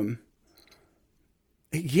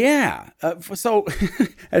 yeah. So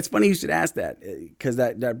it's funny you should ask that because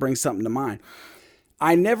that brings something to mind.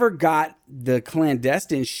 I never got the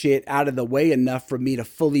clandestine shit out of the way enough for me to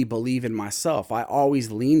fully believe in myself. I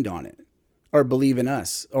always leaned on it or believe in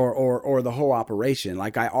us or the whole operation.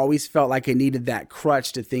 Like I always felt like I needed that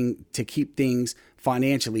crutch to keep things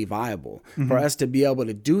financially viable, mm-hmm. for us to be able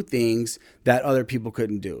to do things that other people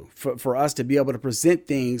couldn't do, for us to be able to present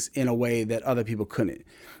things in a way that other people couldn't.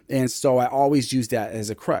 And so I always used that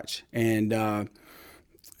as a crutch. And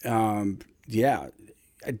yeah,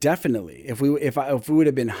 definitely. If we would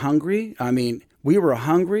have been hungry, I mean, we were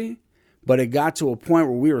hungry, but it got to a point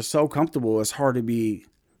where we were so comfortable, it was hard to be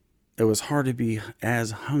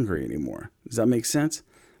as hungry anymore. Does that make sense?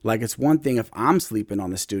 Like, it's one thing if I'm sleeping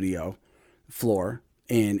on the studio floor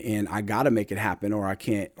and I got to make it happen or I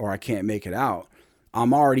can't make it out.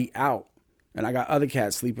 I'm already out and I got other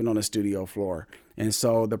cats sleeping on the studio floor. And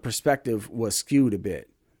so the perspective was skewed a bit.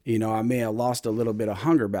 You know, I may have lost a little bit of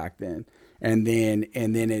hunger back then. And then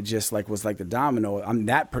it just like was like the domino.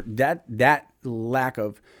 That lack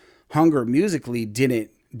of hunger musically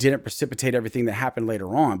didn't precipitate everything that happened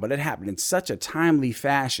later on, but it happened in such a timely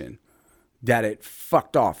fashion that it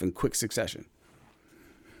fucked off in quick succession.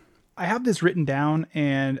 I have this written down,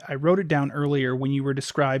 and I wrote it down earlier when you were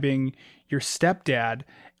describing your stepdad,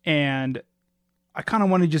 and I kind of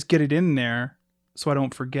want to just get it in there so I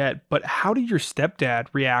don't forget. But how did your stepdad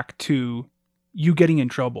react to you getting in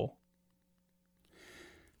trouble?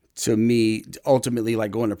 To me, ultimately,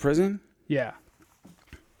 like going to prison? Yeah.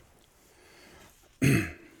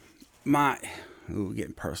 We're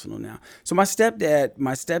getting personal now. So my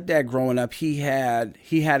stepdad growing up, he had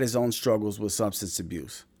his own struggles with substance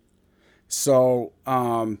abuse. So,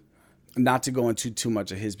 not to go into too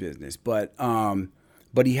much of his business, but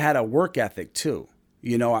he had a work ethic too.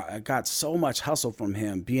 You know, I got so much hustle from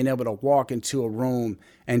him, being able to walk into a room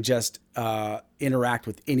and just interact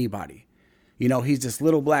with anybody. You know, he's this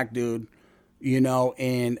little black dude, you know,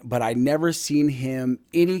 but I never seen him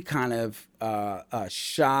any kind of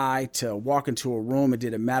shy to walk into a room. It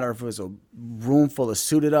didn't matter if it was a room full of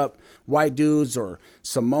suited up white dudes or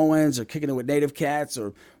Samoans or kicking it with native cats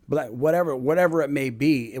or black, whatever it may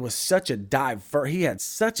be. It was he had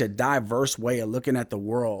such a diverse way of looking at the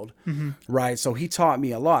world, right? So he taught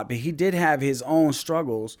me a lot, but he did have his own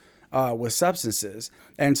struggles with substances.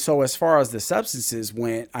 And so as far as the substances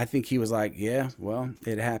went, I think he was like, yeah, well,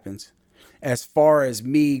 it happens. As far as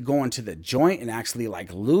me going to the joint and actually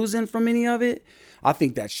like losing from any of it, I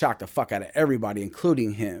think that shocked the fuck out of everybody,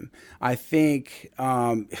 including him. I think,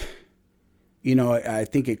 you know, I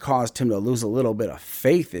think it caused him to lose a little bit of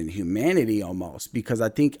faith in humanity almost, because I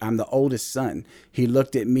think I'm the oldest son. He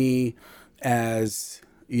looked at me as,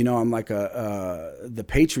 you know, I'm like the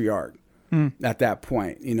patriarch at that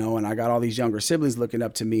point, you know, and I got all these younger siblings looking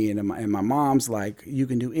up to me, and my mom's like, you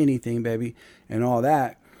can do anything, baby, and all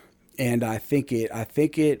that. And I think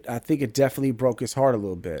it definitely broke his heart a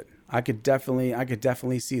little bit. I could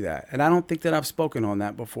definitely see that. And I don't think that I've spoken on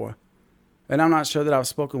that before. And I'm not sure that I've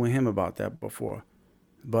spoken with him about that before.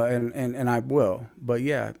 But and I will. But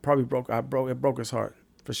yeah, it broke his heart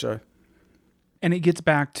for sure. And it gets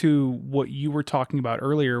back to what you were talking about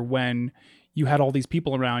earlier, when you had all these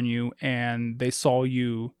people around you and they saw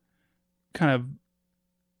you kind of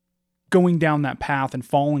going down that path and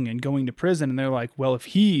falling and going to prison, and they're like, well, if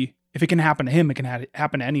it can happen to him, it can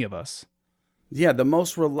happen to any of us. Yeah, the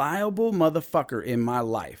most reliable motherfucker in my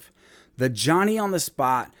life. The Johnny on the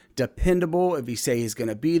spot, dependable. If he say he's going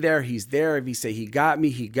to be there, he's there. If he say he got me,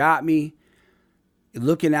 he got me.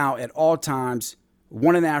 Looking out at all times,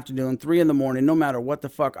 1 PM, 3 AM, no matter what the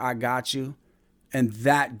fuck, I got you. And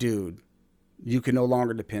that dude, you can no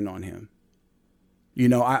longer depend on him. You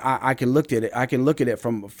know, I can look at it. I can look at it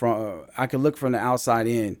from I can look from the outside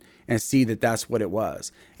in and see that that's what it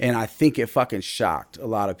was. And I think it fucking shocked a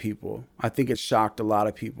lot of people. I think it shocked a lot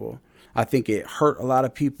of people. I think it hurt a lot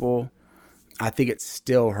of people. I think it's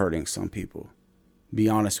still hurting some people. Be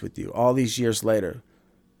honest with you. All these years later,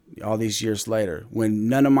 when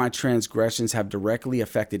none of my transgressions have directly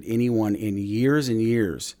affected anyone in years and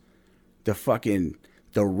years,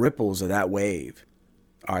 the ripples of that wave,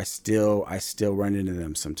 I still run into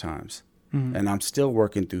them sometimes. Mm-hmm. And I'm still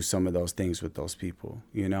working through some of those things with those people,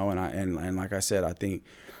 you know, and like I said, I think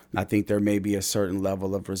there may be a certain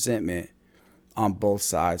level of resentment on both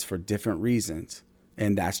sides for different reasons.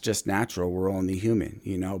 And that's just natural. We're only human,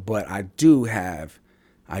 you know, but I do have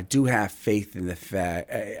faith in the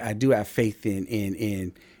fact, I do have faith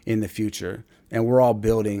in the future. And we're all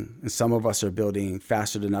building, and some of us are building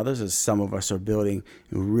faster than others, and some of us are building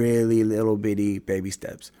really little bitty baby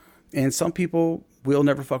steps. And some people will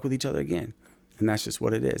never fuck with each other again. And that's just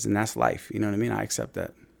what it is. And that's life. You know what I mean? I accept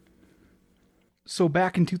that. So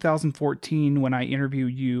back in 2014, when I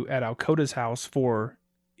interviewed you at Alcoda's house for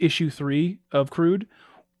issue 3 of Crude,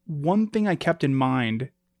 one thing I kept in mind,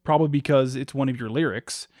 probably because it's one of your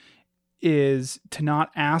lyrics, is to not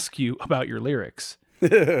ask you about your lyrics.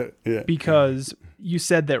 Yeah. Because you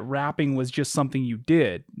said that rapping was just something you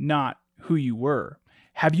did, not who you were.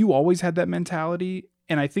 Have you always had that mentality?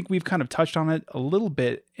 And I think we've kind of touched on it a little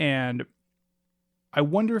bit. And I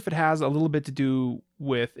wonder if it has a little bit to do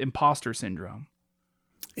with imposter syndrome.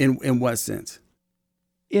 In what sense?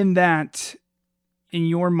 In that, in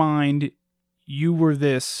your mind, you were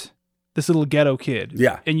this little ghetto kid.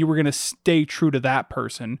 Yeah. And you were going to stay true to that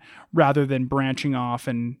person rather than branching off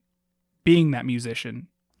and being that musician.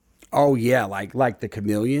 Oh yeah, like the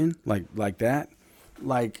chameleon, like that.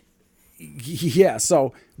 Like, yeah.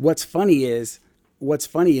 So what's funny is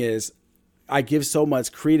I give so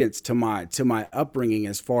much credence to my upbringing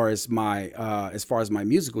as far as my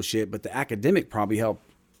musical shit, but the academic probably helped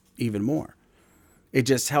even more. It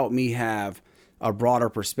just helped me have a broader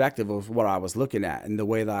perspective of what I was looking at and the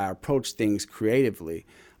way that I approach things creatively.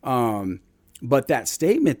 But that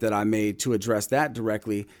statement that I made, to address that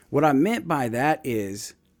directly, what I meant by that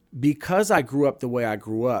is, because I grew up the way I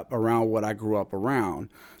grew up, around what I grew up around,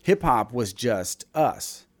 hip hop was just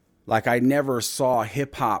us. Like, I never saw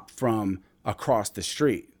hip hop from across the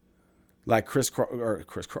street. Like Chris Cross,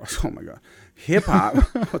 oh my God. Hip hop,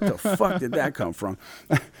 what the fuck did that come from?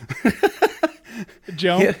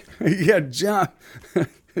 Jump? Yeah, jump.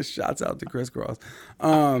 Shouts out to Chris Cross.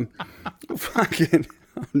 Fucking,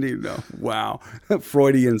 I don't even know. Wow.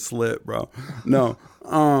 Freudian slip, bro. No.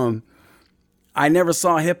 I never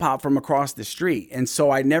saw hip hop from across the street. And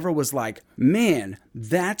so I never was like, man,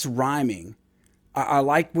 that's rhyming. I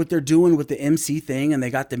like what they're doing with the MC thing, and they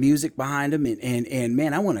got the music behind them, and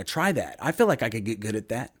man, I want to try that. I feel like I could get good at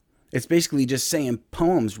that. It's basically just saying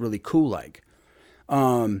poems really cool, like.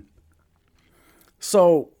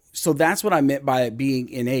 So that's what I meant by it being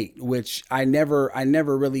innate, which I never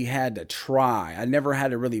really had to try. I never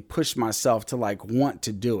had to really push myself to like want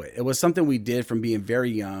to do it. It was something we did from being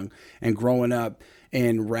very young and growing up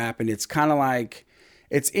in rap. And it's kind of like,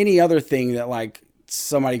 it's any other thing that like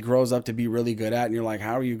somebody grows up to be really good at. And you're like,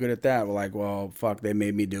 how are you good at that? We're like, well, fuck, they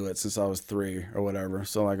made me do it since I was 3 or whatever.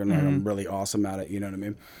 So like, I'm really awesome at it. You know what I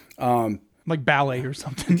mean? Like ballet or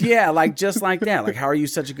something. Yeah, like just like that. Like, how are you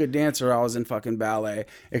such a good dancer? I was in fucking ballet,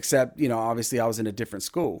 except, you know, obviously I was in a different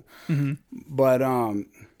school. But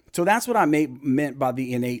so that's what I meant by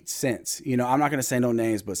the innate sense. You know, I'm not going to say no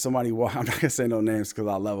names, but I'm not going to say no names because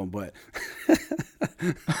I love them. But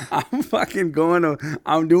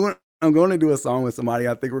I'm going to do a song with somebody.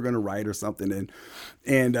 I think we're going to write or something.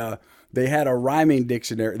 And they had a rhyming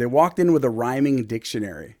dictionary. They walked in with a rhyming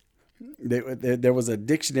dictionary. There was a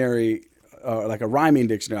dictionary. Like a rhyming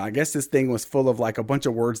dictionary. I guess this thing was full of like a bunch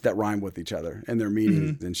of words that rhyme with each other and their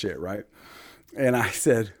meanings and shit, right? And I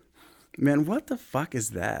said, man, what the fuck is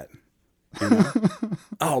that? You know?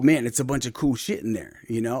 Oh man, it's a bunch of cool shit in there,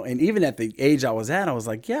 you know? And even at the age I was at, I was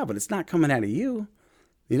like, yeah, but it's not coming out of you.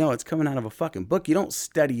 You know, it's coming out of a fucking book. You don't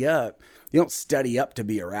study up. You don't study up to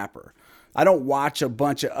be a rapper. I don't watch a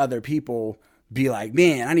bunch of other people be like,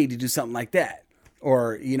 man, I need to do something like that.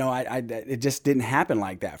 Or, you know, it just didn't happen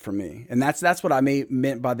like that for me. And that's what I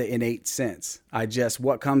meant by the innate sense.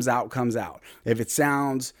 What comes out, comes out. If it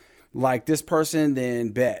sounds like this person, then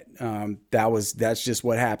bet. That's just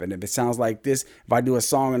what happened. If it sounds like this, if I do a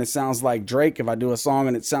song and it sounds like Drake, if I do a song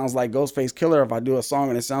and it sounds like Ghostface Killer, if I do a song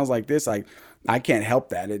and it sounds like this, I can't help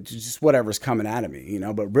that. It's just whatever's coming out of me, you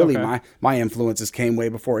know. But really, my influences came way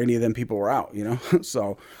before any of them people were out, you know.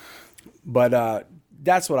 So, but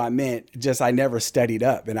that's what I meant. Just I never studied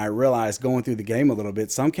up, and I realized going through the game a little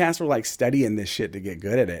bit, some cats were like studying this shit to get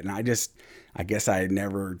good at it, and I guess I had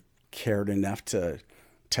never cared enough to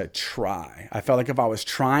try. I felt like if I was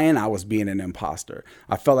trying, I was being an imposter.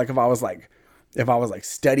 I felt like if I was like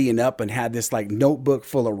studying up and had this like notebook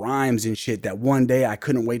full of rhymes and shit that one day I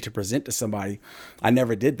couldn't wait to present to somebody, I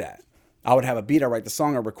never did that. I would have a beat, I write the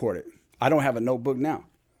song, I record it. I don't have a notebook now,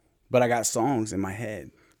 but I got songs in my head.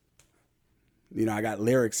 You know, I got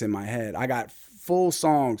lyrics in my head. I got full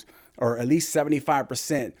songs, or at least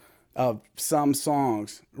 75% of some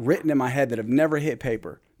songs written in my head that have never hit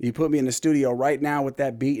paper. You put me in the studio right now with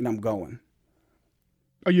that beat and I'm going.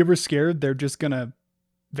 Are you ever scared they're just going to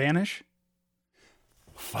vanish?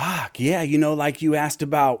 Fuck, yeah. You know, like you asked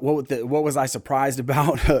about what was I surprised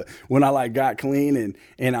about when I like got clean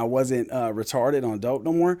and I wasn't retarded on dope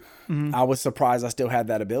no more. I was surprised I still had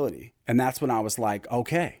that ability. And that's when I was like,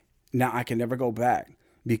 okay. Now I can never go back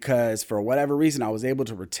because for whatever reason, I was able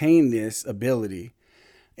to retain this ability.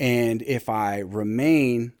 And if I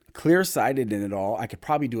remain clear-sighted in it all, I could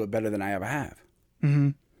probably do it better than I ever have.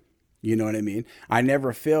 You know what I mean? I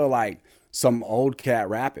never feel like some old cat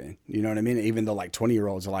rapping, you know what I mean? Even though like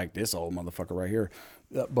 20-year-olds are like this old motherfucker right here.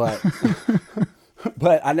 But,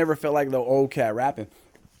 but I never felt like the old cat rapping.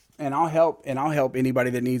 And I'll help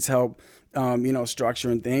anybody that needs help. You know,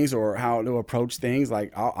 structuring things or how to approach things.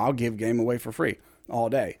 Like I'll give game away for free all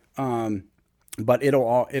day. But it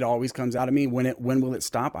always comes out of me. When will it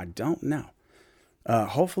stop? I don't know.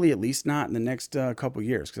 Hopefully at least not in the next couple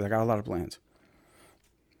years, because I got a lot of plans.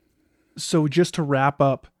 So just to wrap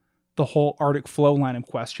up the whole Arctic Flow line of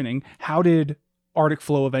questioning, how did Arctic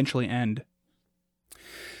Flow eventually end?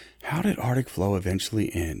 How did Arctic Flow eventually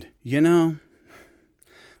end? You know,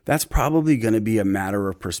 that's probably going to be a matter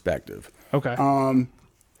of perspective. Okay. And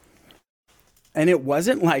it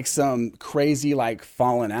wasn't like some crazy like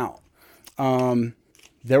falling out.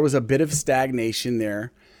 There was a bit of stagnation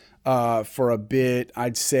there for a bit.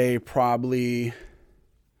 I'd say probably,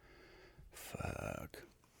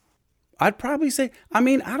 I'd probably say, I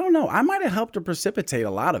mean, I don't know. I might have helped to precipitate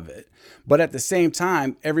a lot of it. But at the same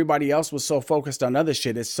time, everybody else was so focused on other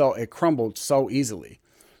shit. It crumbled so easily.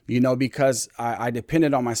 You know, because I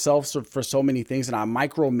depended on myself for so many things and I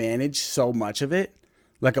micromanaged so much of it.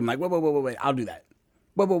 Like, I'm like, wait, I'll do that.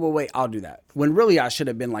 Wait, I'll do that. When really I should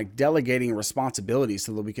have been like delegating responsibilities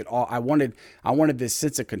so that we could all, I wanted this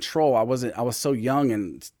sense of control. I was so young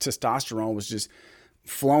and testosterone was just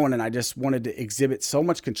flowing and I just wanted to exhibit so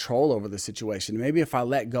much control over the situation. Maybe if I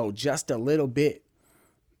let go just a little bit,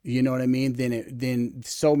 you know what I mean? Then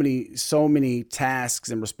so many tasks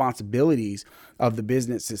and responsibilities of the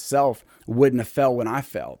business itself wouldn't have fell when I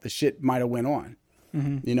fell. The shit might have went on,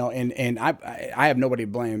 you know. And I have nobody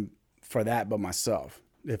to blame for that but myself,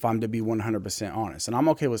 if I'm to be 100% honest. And I'm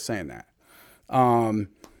okay with saying that.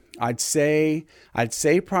 I'd say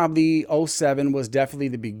probably 07 was definitely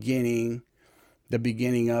the beginning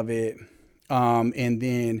of it. And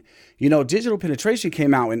then, Digital Penetration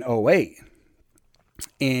came out in 08.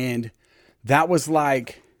 And that was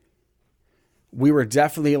like, we were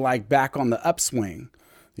definitely like back on the upswing.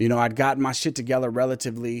 I'd gotten my shit together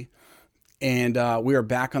relatively, and we were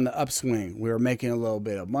back on the upswing. We were making a little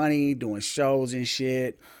bit of money, doing shows and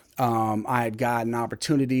shit. I had gotten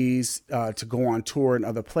opportunities to go on tour in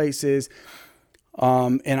other places.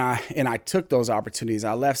 And I took those opportunities.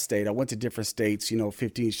 I left state. I went to different states,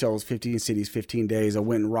 15 shows, 15 cities, 15 days. I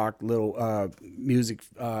went and rocked little music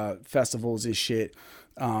festivals and shit,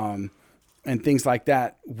 and things like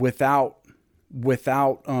that without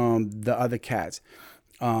the other cats.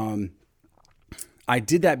 I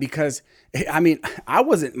did that because,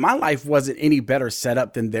 my life wasn't any better set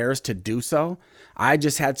up than theirs to do so. I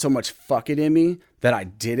just had so much fuck it in me that I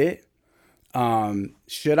did it.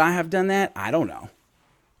 Should I have done that? I don't know.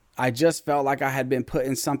 I just felt like I had been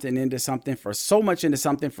putting something into something for so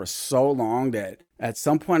long that at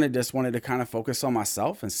some point I just wanted to kind of focus on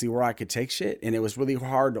myself and see where I could take shit. And it was really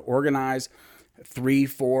hard to organize 3,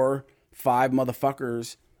 4, 5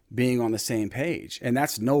 motherfuckers being on the same page. And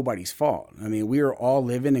that's nobody's fault. We are all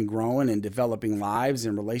living and growing and developing lives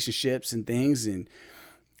and relationships and things. And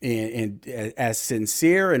as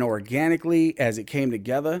sincere and organically as it came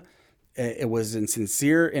together, it was in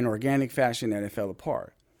sincere and organic fashion that it fell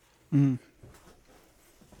apart. Mm.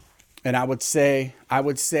 And I would say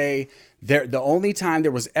the only time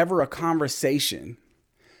there was ever a conversation,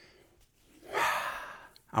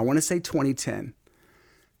 I want to say 2010.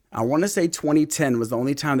 I want to say 2010 was the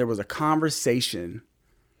only time there was a conversation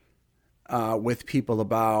with people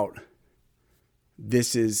about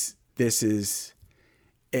this is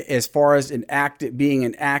as far as being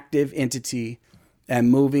an active entity and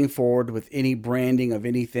moving forward with any branding of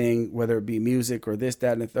anything, whether it be music or this,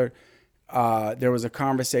 that, and the third. There was a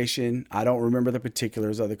conversation. I don't remember the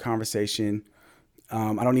particulars of the conversation.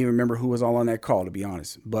 I don't even remember who was all on that call, to be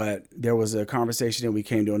honest. But there was a conversation and we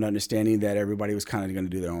came to an understanding that everybody was kind of going to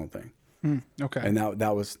do their own thing. Okay. And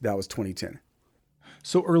that was 2010.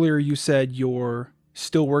 So earlier you said you're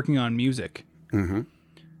still working on music. Mm-hmm.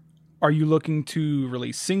 Are you looking to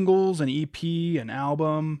release singles, an EP, an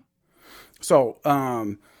album? So,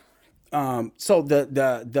 the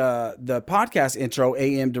podcast intro,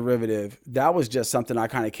 AM Derivative, that was just something I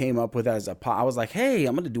kind of came up with as I was like, hey,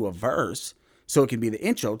 I'm going to do a verse so it can be the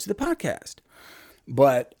intro to the podcast.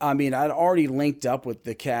 But I'd already linked up with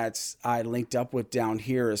the cats I linked up with down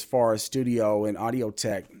here as far as studio and audio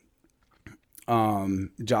tech.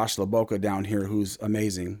 Josh Laboca down here, who's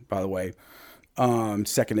amazing, by the way.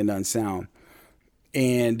 Second to none sound.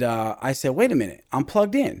 And I said, wait a minute, I'm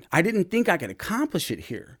plugged in. I didn't think I could accomplish it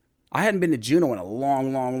here. I hadn't been to Juneau in a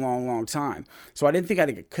long time. So I didn't think I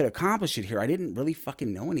could accomplish it here. I didn't really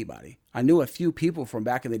fucking know anybody. I knew a few people from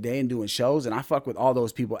back in the day and doing shows, and I fuck with all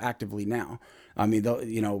those people actively now.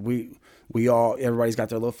 We all, everybody's got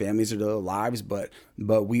their little families or their little lives, but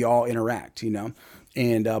we all interact,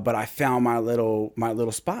 And but I found my little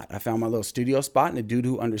spot. I found my little studio spot and a dude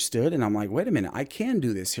who understood. And I'm like, wait a minute, I can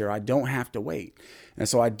do this here. I don't have to wait. And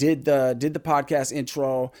so I did the podcast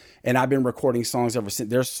intro, and I've been recording songs ever since.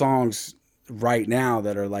 There's songs right now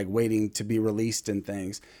that are like waiting to be released and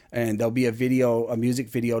things. And there'll be a music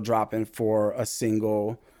video dropping for a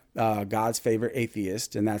single, God's Favorite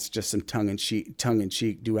Atheist, and that's just some tongue in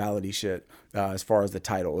cheek duality shit as far as the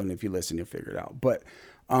title. And if you listen, you'll figure it out. But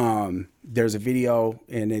there's a video,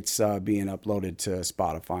 and it's being uploaded to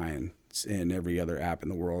Spotify and every other app in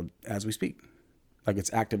the world as we speak. Like,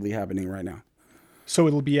 it's actively happening right now. So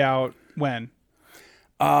it'll be out when?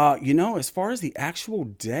 As far as the actual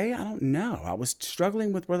day, I don't know. I was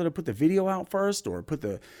struggling with whether to put the video out first or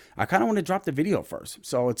I kind of want to drop the video first.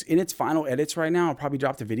 So it's in its final edits right now. I'll probably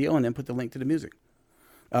drop the video and then put the link to the music.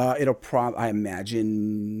 I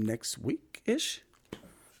imagine next week-ish.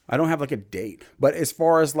 I don't have like a date, but as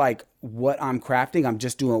far as like what I'm crafting, I'm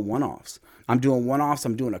just doing one-offs. I'm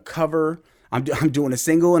doing a cover. I'm doing a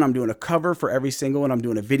single, and I'm doing a cover for every single, and I'm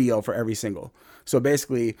doing a video for every single. So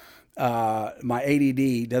basically, my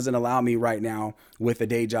ADD doesn't allow me right now, with a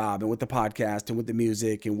day job and with the podcast and with the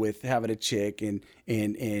music and with having a chick and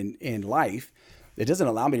life, it doesn't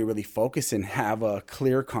allow me to really focus and have a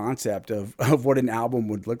clear concept of what an album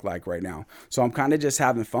would look like right now. So I'm kind of just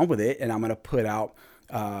having fun with it, and I'm going to put out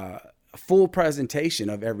a full presentation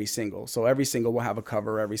of every single. So every single will have a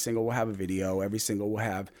cover, every single will have a video, every single will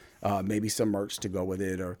have maybe some merch to go with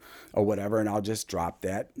it or whatever, and I'll just drop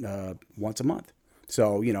that once a month.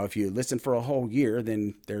 So, you know, if you listen for a whole year,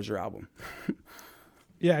 then there's your album.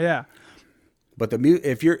 Yeah. But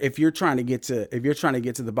if you're trying to get to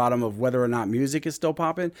the bottom of whether or not music is still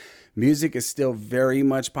popping, music is still very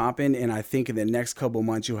much popping, and I think in the next couple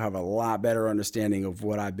months you'll have a lot better understanding of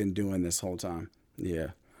what I've been doing this whole time.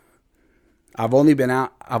 Yeah, I've been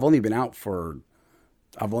out for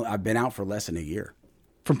less than a year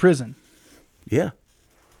From prison. Yeah,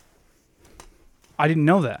 I didn't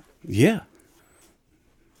know that. yeah.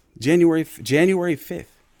 January 5th.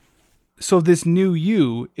 So this new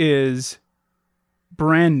you is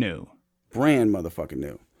brand new. Brand motherfucking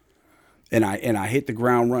new. And I hit the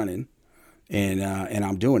ground running, and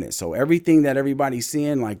I'm doing it. So everything that everybody's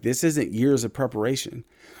seeing, like, this isn't years of preparation.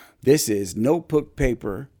 This is notebook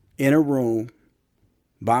paper in a room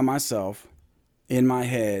by myself in my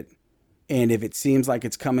head. And if it seems like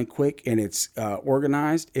it's coming quick and it's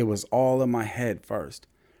organized, it was all in my head first.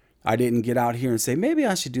 I didn't get out here and say, maybe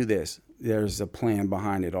I should do this. There's a plan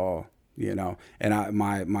behind it all, you know, and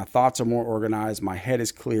my thoughts are more organized. My head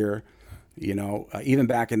is clear. You know, even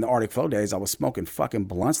back in the Arctic Flow days, I was smoking fucking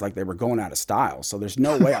blunts like they were going out of style. So there's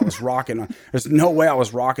no way I was rocking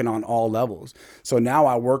on all levels. So now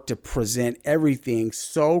I work to present everything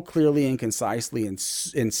so clearly and concisely in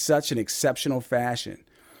such an exceptional fashion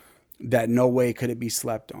that no way could it be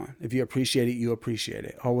slept on. If you appreciate it, you appreciate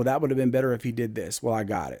it. Oh, well, that would have been better if he did this. Well, I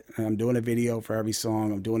got it. And I'm doing a video for every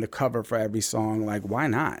song. I'm doing a cover for every song. Like, why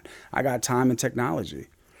not? I got time and technology.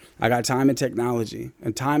 And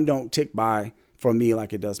time don't tick by for me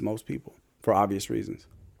like it does most people, for obvious reasons.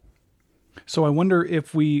 So I wonder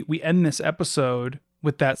if we end this episode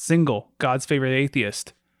with that single, God's Favorite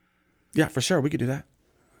Atheist. Yeah, for sure. We could do that.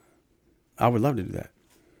 I would love to do that.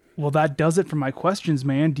 Well, that does it for my questions,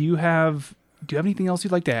 man. Do you have anything else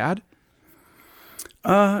you'd like to add?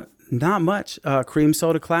 Not much. Cream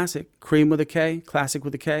Soda Classic, Cream with a K, Classic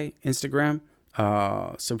with a K, Instagram.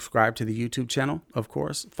 Subscribe to the YouTube channel, of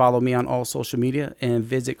course. Follow me on all social media and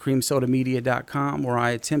visit creamsodamedia.com, where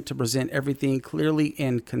I attempt to present everything clearly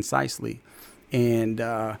and concisely. And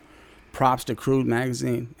props to Crude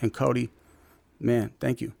Magazine and Cody. Man,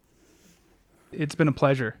 thank you. It's been a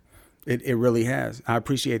pleasure. It really has. I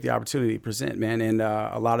appreciate the opportunity to present, man. And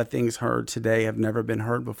a lot of things heard today have never been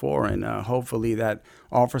heard before. And hopefully that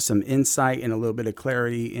offers some insight and a little bit of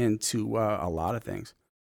clarity into a lot of things.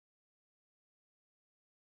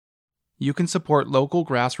 You can support local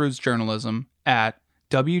grassroots journalism at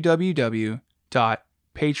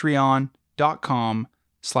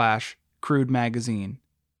www.patreon.com/Crude Magazine.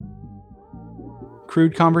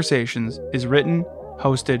 Crude Conversations is written,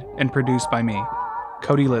 hosted, and produced by me,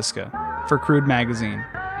 Cody Liska, for Crude Magazine.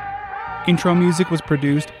 Intro music was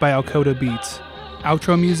produced by Alcoda Beats.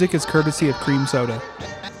 Outro music is courtesy of Cream Soda.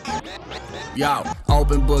 Yo,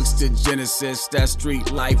 open books to Genesis, that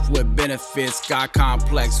street life with benefits. Got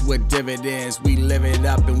complex with dividends, we live it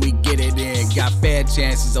up and we get it in. Got fair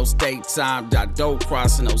chances on state time, got dope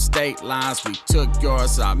crossing those state lines. We took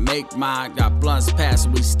yours, I make mine, got blunts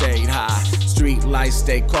passing, we stayed high. Street lights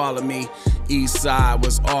stay calling me, east side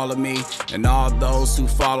was all of me. And all those who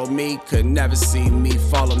follow me could never see me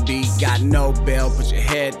fall and beat. Got no bail, put your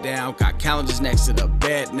head down, got calendars next to the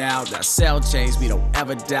bed now. That cell changed me, don't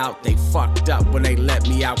ever doubt. They fucked up when they let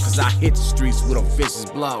me out, cause I hit the streets with a vicious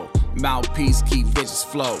blow. Mouthpiece, keep vicious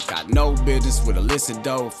flow. Got no business with a listen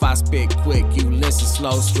though. If I spit quick, you listen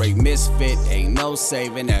slow. Straight misfit, ain't no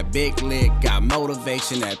saving. That big lick, got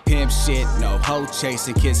motivation. That pimp shit, no hoe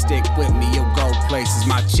chasing. Kid, stick with me, you'll go places.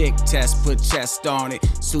 My chick test, put chest on it.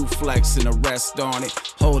 Suit flex and a rest on it.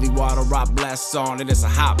 Holy water, I bless on it. It's a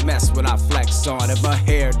hot mess when I flex on it. Her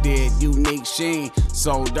hair did unique sheen.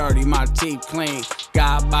 So dirty, my teeth clean.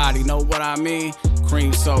 God body, know what I mean?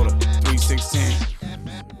 Cream Soda, 316.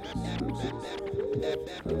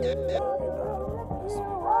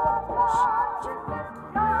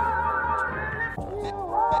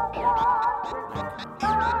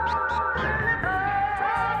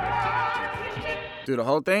 Do the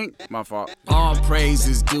whole thing? My fault. All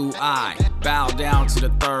praises do I. Bow down to the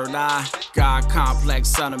third eye. God complex,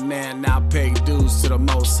 son of man, now pay dues to the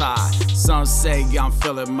most high. Some say I'm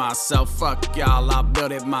feeling myself. Fuck y'all, I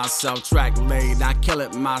built it myself. Track laid, I kill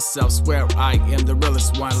it myself. Swear I am the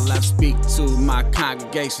realest one left. Speak to my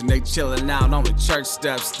congregation, they chilling out on the church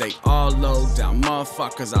steps. They all low down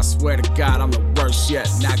motherfuckers. I swear to God, I'm the worst yet.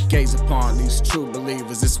 Now gaze upon these true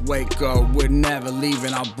believers. This Waco, we're never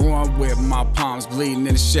leaving. I'm born with my palms bleeding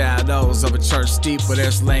in the shadows of a church steeple.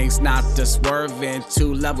 There's lanes not to swerving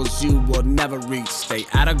to levels you will never reach. Stay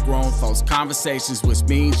out of grown folks' conversations, which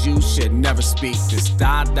means you should never speak. This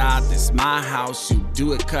this my house, you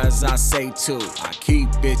do it cause I say to. I keep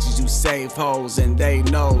bitches, you save hoes, and they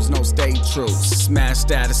knows, no stay true. Smash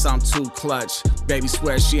status, I'm too clutch. Baby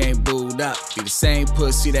swear she ain't booed up. Be the same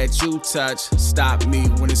pussy that you touch. Stop me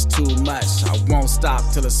when it's too much. I won't stop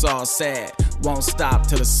till it's all sad. Won't stop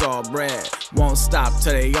till it's all bread. Won't stop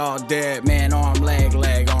till they all dead. Man, arm, leg,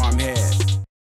 arm, head.